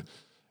covered,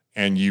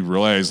 and you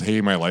realize,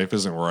 hey, my life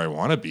isn't where I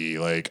want to be.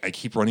 Like, I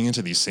keep running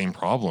into these same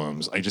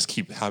problems. I just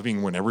keep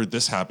having, whenever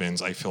this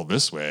happens, I feel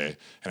this way.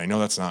 And I know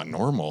that's not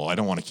normal. I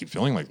don't want to keep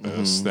feeling like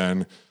this.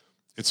 Then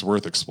it's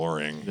worth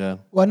exploring. Yeah.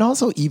 Well, and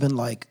also even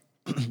like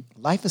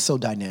life is so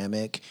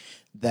dynamic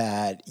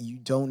that you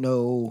don't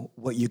know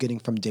what you're getting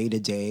from day to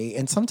day.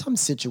 And sometimes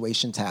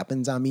situations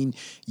happens. I mean,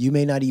 you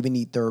may not even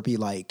need therapy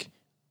like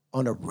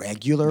on a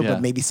regular,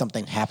 but maybe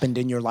something happened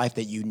in your life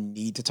that you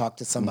need to talk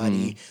to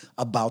somebody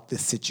about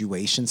this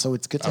situation. So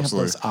it's good to have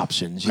those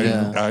options.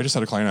 I just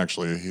had a client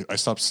actually. I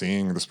stopped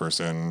seeing this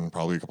person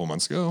probably a couple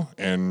months ago,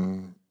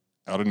 and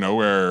out of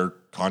nowhere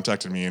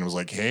contacted me and was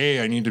like,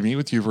 "Hey, I need to meet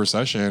with you for a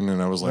session."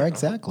 And I was like,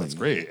 exactly. Oh, that's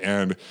great.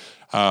 And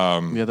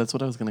that's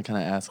what I was going to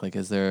kind of ask. Like,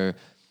 is there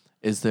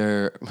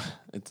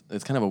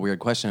it's kind of a weird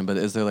question, but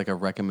is there like a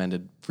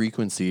recommended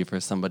frequency for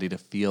somebody to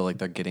feel like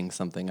they're getting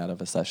something out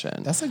of a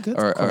session? That's a good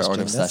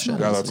question. Or session.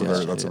 Yeah, that's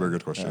a very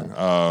good question.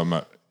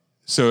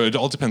 So it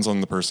all depends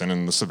on the person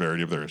and the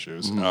severity of their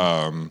issues.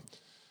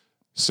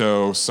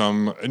 So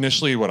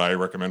initially what I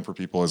recommend for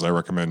people is I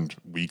recommend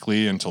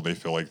weekly until they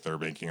feel like they're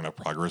making enough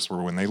progress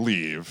where when they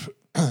leave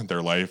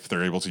their life,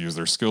 they're able to use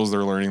their skills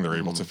they're learning. They're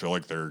able to feel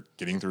like they're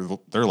getting through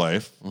their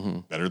life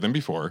better than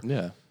before.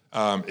 Yeah.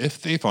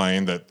 If they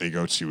find that they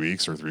go 2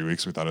 weeks or 3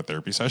 weeks without a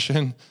therapy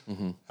session,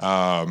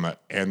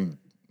 and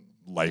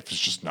life is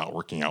just not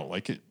working out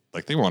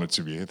like they want it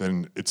to be,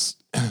 then it's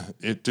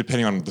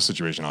depending on the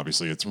situation.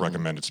 Obviously, it's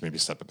recommended to maybe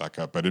step it back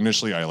up. But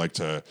initially, I like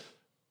to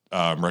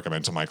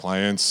recommend to my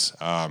clients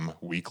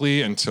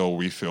weekly until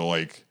we feel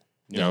like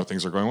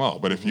things are going well.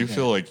 But if you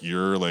feel like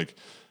your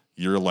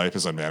life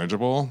is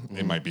unmanageable,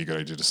 it might be a good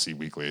idea to see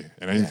weekly.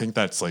 And I think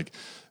that's like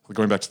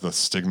going back to the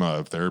stigma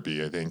of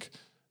therapy. I think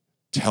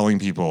telling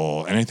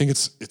people, and I think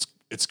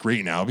it's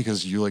great now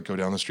because you like go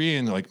down the street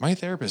and like my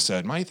therapist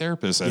said,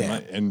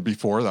 and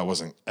before that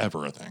wasn't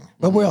ever a thing.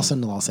 But we're also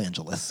in Los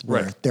Angeles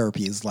where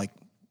therapy is like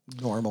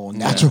normal and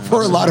natural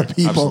for a lot of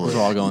people. Absolutely.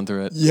 We're all going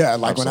through it. Yeah,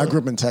 like when I grew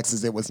up in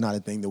Texas, it was not a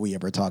thing that we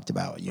ever talked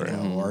about, you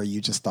know, or you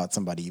just thought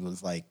somebody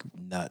was like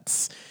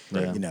nuts,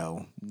 you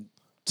know,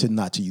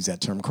 not to use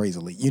that term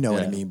crazily, you know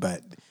what I mean?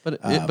 But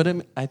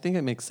I think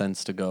it makes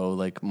sense to go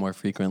like more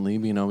frequently.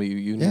 You know,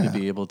 you need to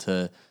be able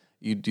to.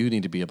 You do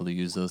need to be able to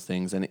use those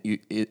things. And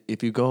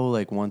if you go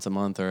like once a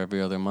month or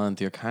every other month,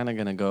 you're kind of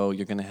going to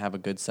you're going to have a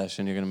good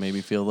session. You're going to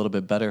maybe feel a little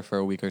bit better for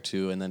a week or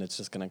two, and then it's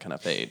just going to kind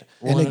of fade.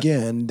 And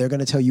again, they're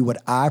going to tell you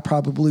what I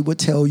probably would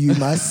tell you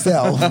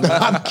myself.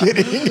 I'm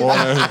kidding.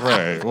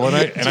 Right. Well,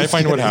 I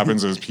find what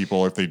happens is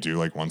people, if they do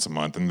like once a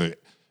month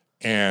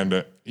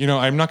and you know,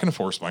 I'm not going to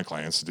force my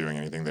clients to doing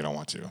anything they don't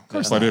want to.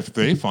 But if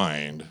they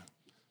find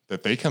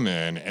that they come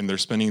in and they're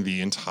spending the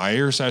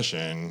entire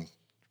session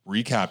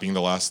recapping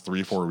the last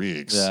 3-4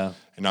 weeks and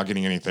not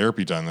getting any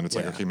therapy done, then it's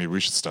like, okay, maybe we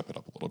should step it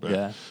up a little bit.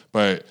 Yeah.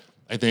 But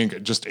I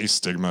think just a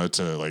stigma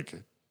to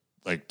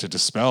like to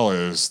dispel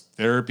is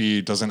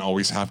therapy doesn't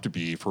always have to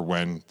be for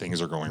when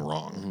things are going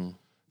wrong.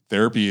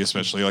 Therapy,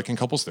 especially like in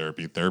couples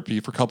therapy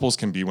for couples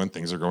can be when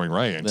things are going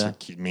right and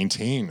to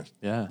maintain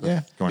going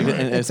right.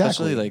 And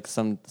especially like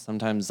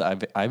sometimes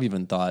I've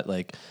even thought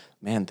like,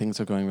 man, things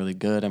are going really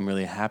good. I'm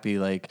really happy.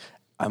 Like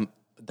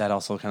that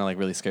also kind of like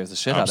really scares the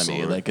shit out of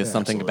me. Like, is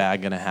something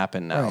bad going to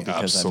happen now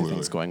because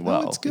everything's going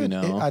well? No, it's good. You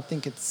know? I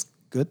think it's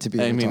good to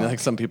be. I mean, like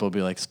some people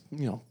be like,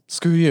 you know,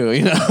 screw you.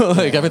 You know,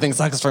 like everything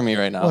sucks for me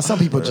right now. Well, some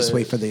people just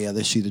wait for the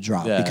other shoe to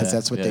drop because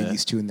that's what they're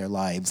used to in their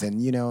lives,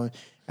 and you know,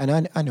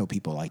 and I know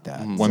people like that.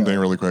 One thing,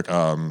 really quick.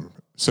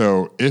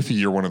 So if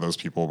you're one of those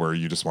people where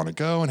you just want to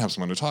go and have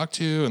someone to talk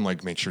to and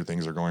like make sure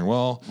things are going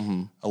well,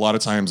 a lot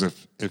of times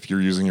if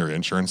you're using your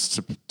insurance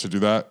to do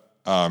that.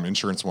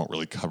 Insurance won't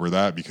really cover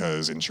that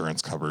because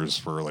insurance covers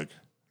for like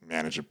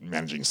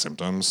managing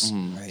symptoms.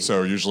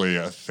 So usually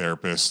a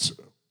therapist.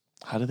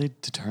 How do they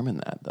determine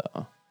that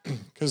though?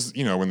 Because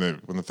you know when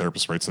the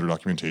therapist writes their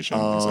documentation,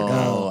 things like that.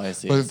 I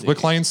see. But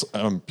clients,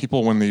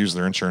 people when they use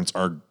their insurance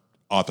are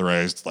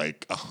authorized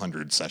like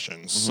 100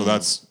 sessions, so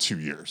that's 2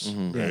 years.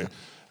 Right?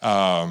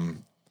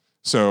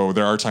 So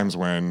there are times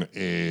when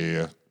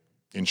a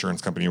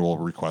insurance company will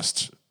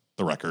request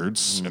the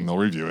records and they'll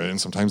review it,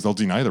 and sometimes they'll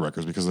deny the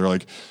records because they're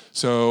like,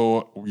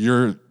 so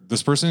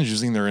this person is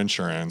using their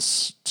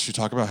insurance to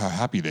talk about how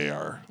happy they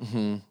are.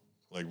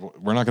 Like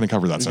we're not going to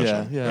cover that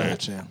session. Right?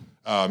 Gotcha.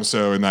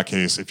 So in that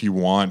case, if you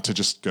want to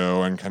just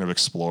go and kind of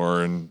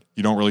explore and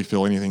you don't really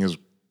feel anything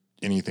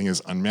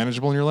is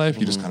unmanageable in your life,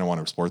 you just kind of want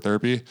to explore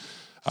therapy,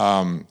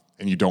 and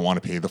you don't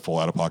want to pay the full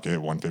out-of-pocket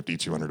 $150,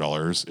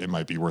 $200, it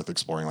might be worth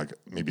exploring like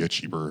maybe a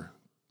cheaper,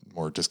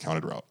 more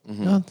discounted route.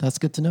 No, that's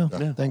good to know.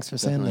 Yeah, thanks for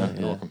saying that.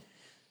 You're welcome.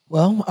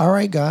 Well, all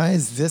right,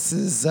 guys. This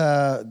was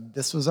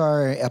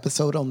our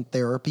episode on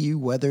therapy.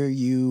 Whether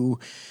you're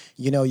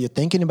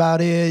thinking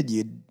about it,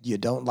 you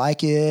don't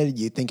like it,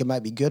 you think it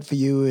might be good for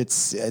you,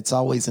 it's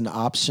always an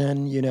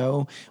option. You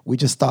know, we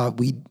just thought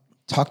we'd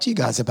talk to you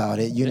guys about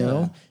it. You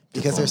know,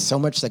 because there's so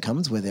much that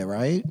comes with it,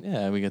 right?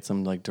 Yeah, we get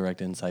some like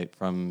direct insight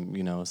from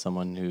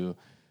someone who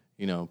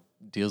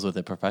deals with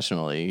it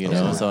professionally. You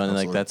know, so and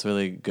like that's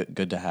really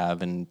good to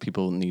have, and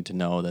people need to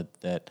know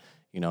that.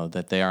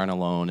 that they aren't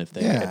alone, if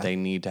they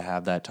need to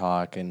have that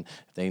talk, and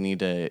if they need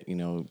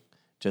to,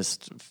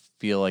 just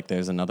feel like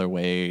there's another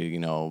way,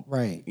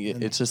 Right.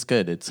 It's just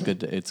good. It's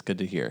good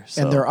to hear.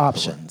 So, and there are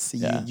options.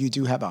 Yeah. You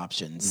do have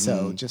options.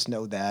 So just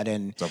know that.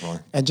 And Definitely.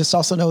 And just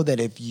also know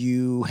that if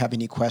you have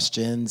any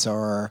questions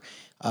or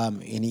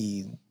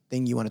anything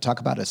you want to talk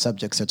about, or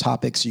subjects or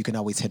topics, you can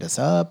always hit us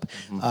up.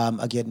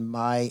 Again,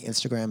 my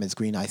Instagram is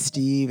Green Eye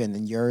Steve, and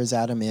then yours,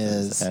 Adam,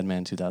 is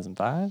Adman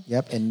 2005.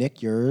 Yep, and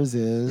Nick, yours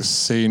is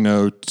Say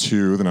no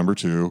to the number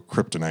 2,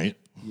 Kryptonite.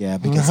 Yeah,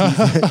 because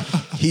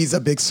he's a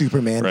big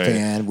Superman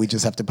fan. We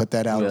just have to put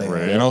that out there.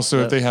 Right. And also,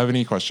 if they have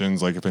any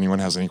questions, like if anyone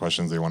has any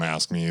questions they want to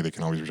ask me, they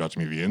can always reach out to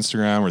me via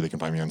Instagram, or they can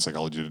find me on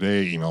Psychology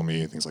Today, email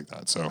me, things like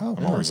that. So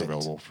I'm always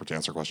available to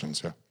answer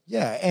questions. Yeah.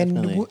 Yeah,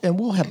 and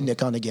we'll have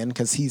Nick on again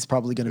because he's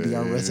probably going to be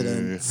our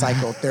resident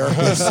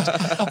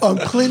psychotherapist on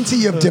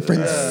plenty of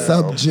different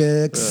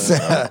subjects.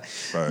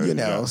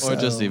 Or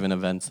just even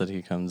events that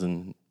he comes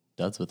and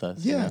does with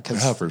us. Yeah,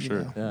 for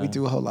sure. We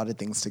do a whole lot of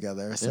things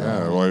together. So.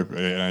 Yeah, well,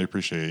 I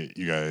appreciate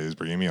you guys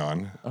bringing me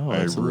on. Oh, I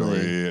absolutely.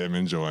 really am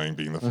enjoying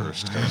being the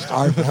first.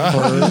 Our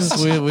first.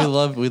 we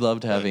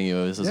loved having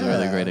you. This was a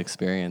really great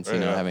experience.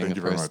 Having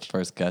the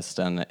first guest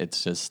on.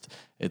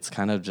 It's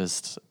kind of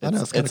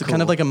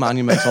kind of like a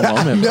monumental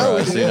moment for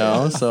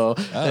us. So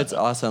it's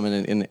awesome.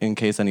 And in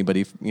case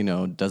anybody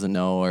doesn't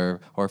know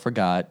or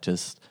forgot,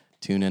 just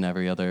tune in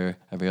every other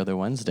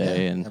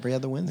Wednesday. And every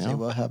other Wednesday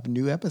we'll have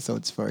new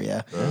episodes for you.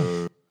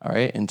 All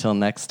right. Until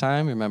next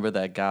time, remember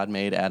that God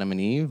made Adam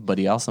and Eve, but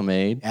he also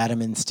made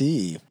Adam and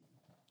Steve.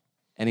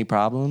 Any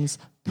problems?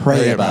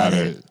 Pray about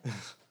it.